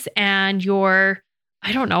batteries and your,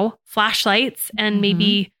 I don't know, flashlights and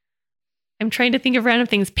maybe, I'm trying to think of random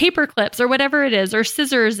things, paper clips or whatever it is, or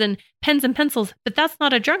scissors and pens and pencils, but that's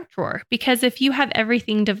not a junk drawer because if you have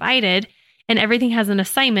everything divided and everything has an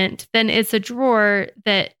assignment, then it's a drawer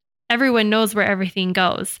that everyone knows where everything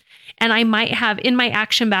goes. And I might have in my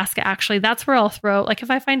action basket, actually, that's where I'll throw, like if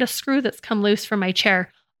I find a screw that's come loose from my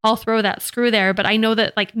chair, I'll throw that screw there. But I know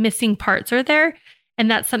that like missing parts are there. And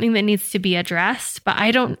that's something that needs to be addressed. But I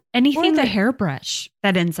don't, anything or the that hairbrush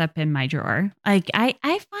that ends up in my drawer. Like I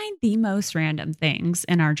find the most random things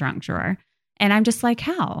in our junk drawer. And I'm just like,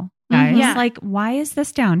 how? Guys, Yeah. like, why is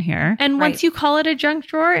this down here? And Right. once you call it a junk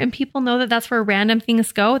drawer and people know that that's where random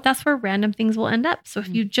things go, that's where random things will end up. So if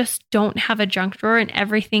you just don't have a junk drawer and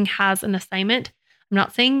everything has an assignment, I'm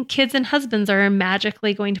not saying kids and husbands are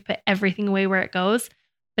magically going to put everything away where it goes.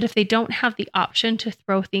 But if they don't have the option to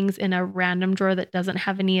throw things in a random drawer that doesn't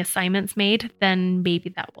have any assignments made, then maybe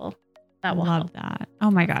that will Love help. that. Oh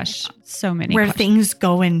my gosh. So many Where questions. things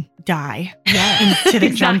go and die Yes. into the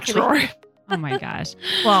junk Exactly. drawer. Oh my gosh.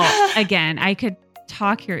 Well, again, I could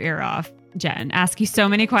talk your ear off, Jen, ask you so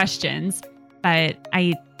many questions, but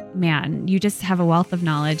you just have a wealth of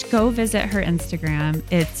knowledge. Go visit her Instagram.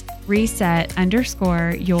 It's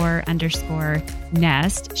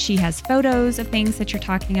reset_your_nest. She has photos of things that you're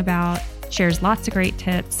talking about, shares lots of great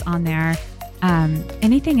tips on there.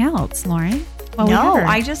 Anything else, Lauren? Well, No,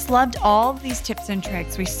 I just loved all of these tips and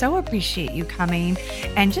tricks. We so appreciate you coming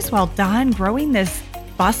and just well done growing this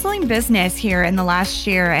bustling business here in the last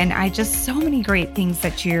year. And I just so many great things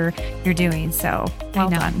that you're doing. So well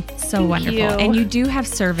done. So Thank wonderful. you. And you do have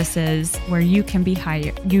services where you can be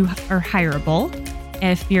you are hireable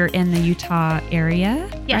if you're in the Utah area,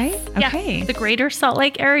 Yes. right? Yeah. Okay. The greater Salt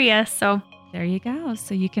Lake area. So There you go.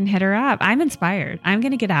 So you can hit her up. I'm inspired. I'm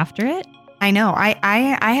going to get after it. I know.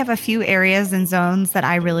 I have a few areas and zones that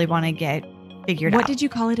I really want to get figured out. What did you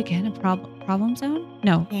call it again? A problem zone?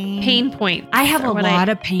 No. pain points. I have a are what lot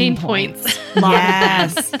of pain points. points. Lot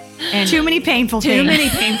Yes. of them. And Too many painful Too things. many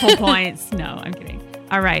painful points. No, I'm kidding.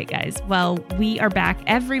 All right, guys. Well, we are back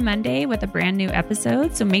every Monday with a brand new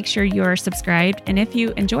episode. So make sure you're subscribed. And if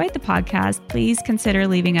you enjoyed the podcast, please consider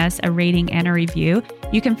leaving us a rating and a review.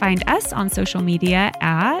 You can find us on social media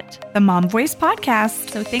at The Mom Voice Podcast.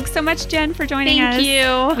 So thanks so much, Jen, for joining us. Thank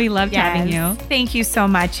you. We loved having you. Thank you so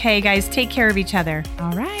much. Hey, guys, take care of each other.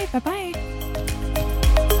 All right. Bye-bye.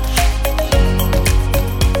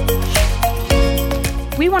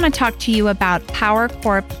 We want to talk to you about Power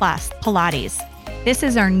Core Plus Pilates. This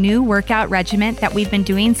is our new workout regimen that we've been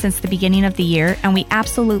doing since the beginning of the year, and we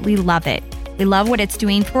absolutely love it. We love what it's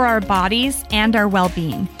doing for our bodies and our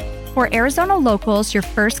well-being. For Arizona locals, your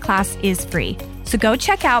first class is free. So go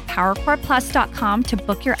check out powercoreplus.com to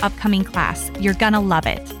book your upcoming class. You're going to love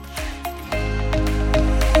it.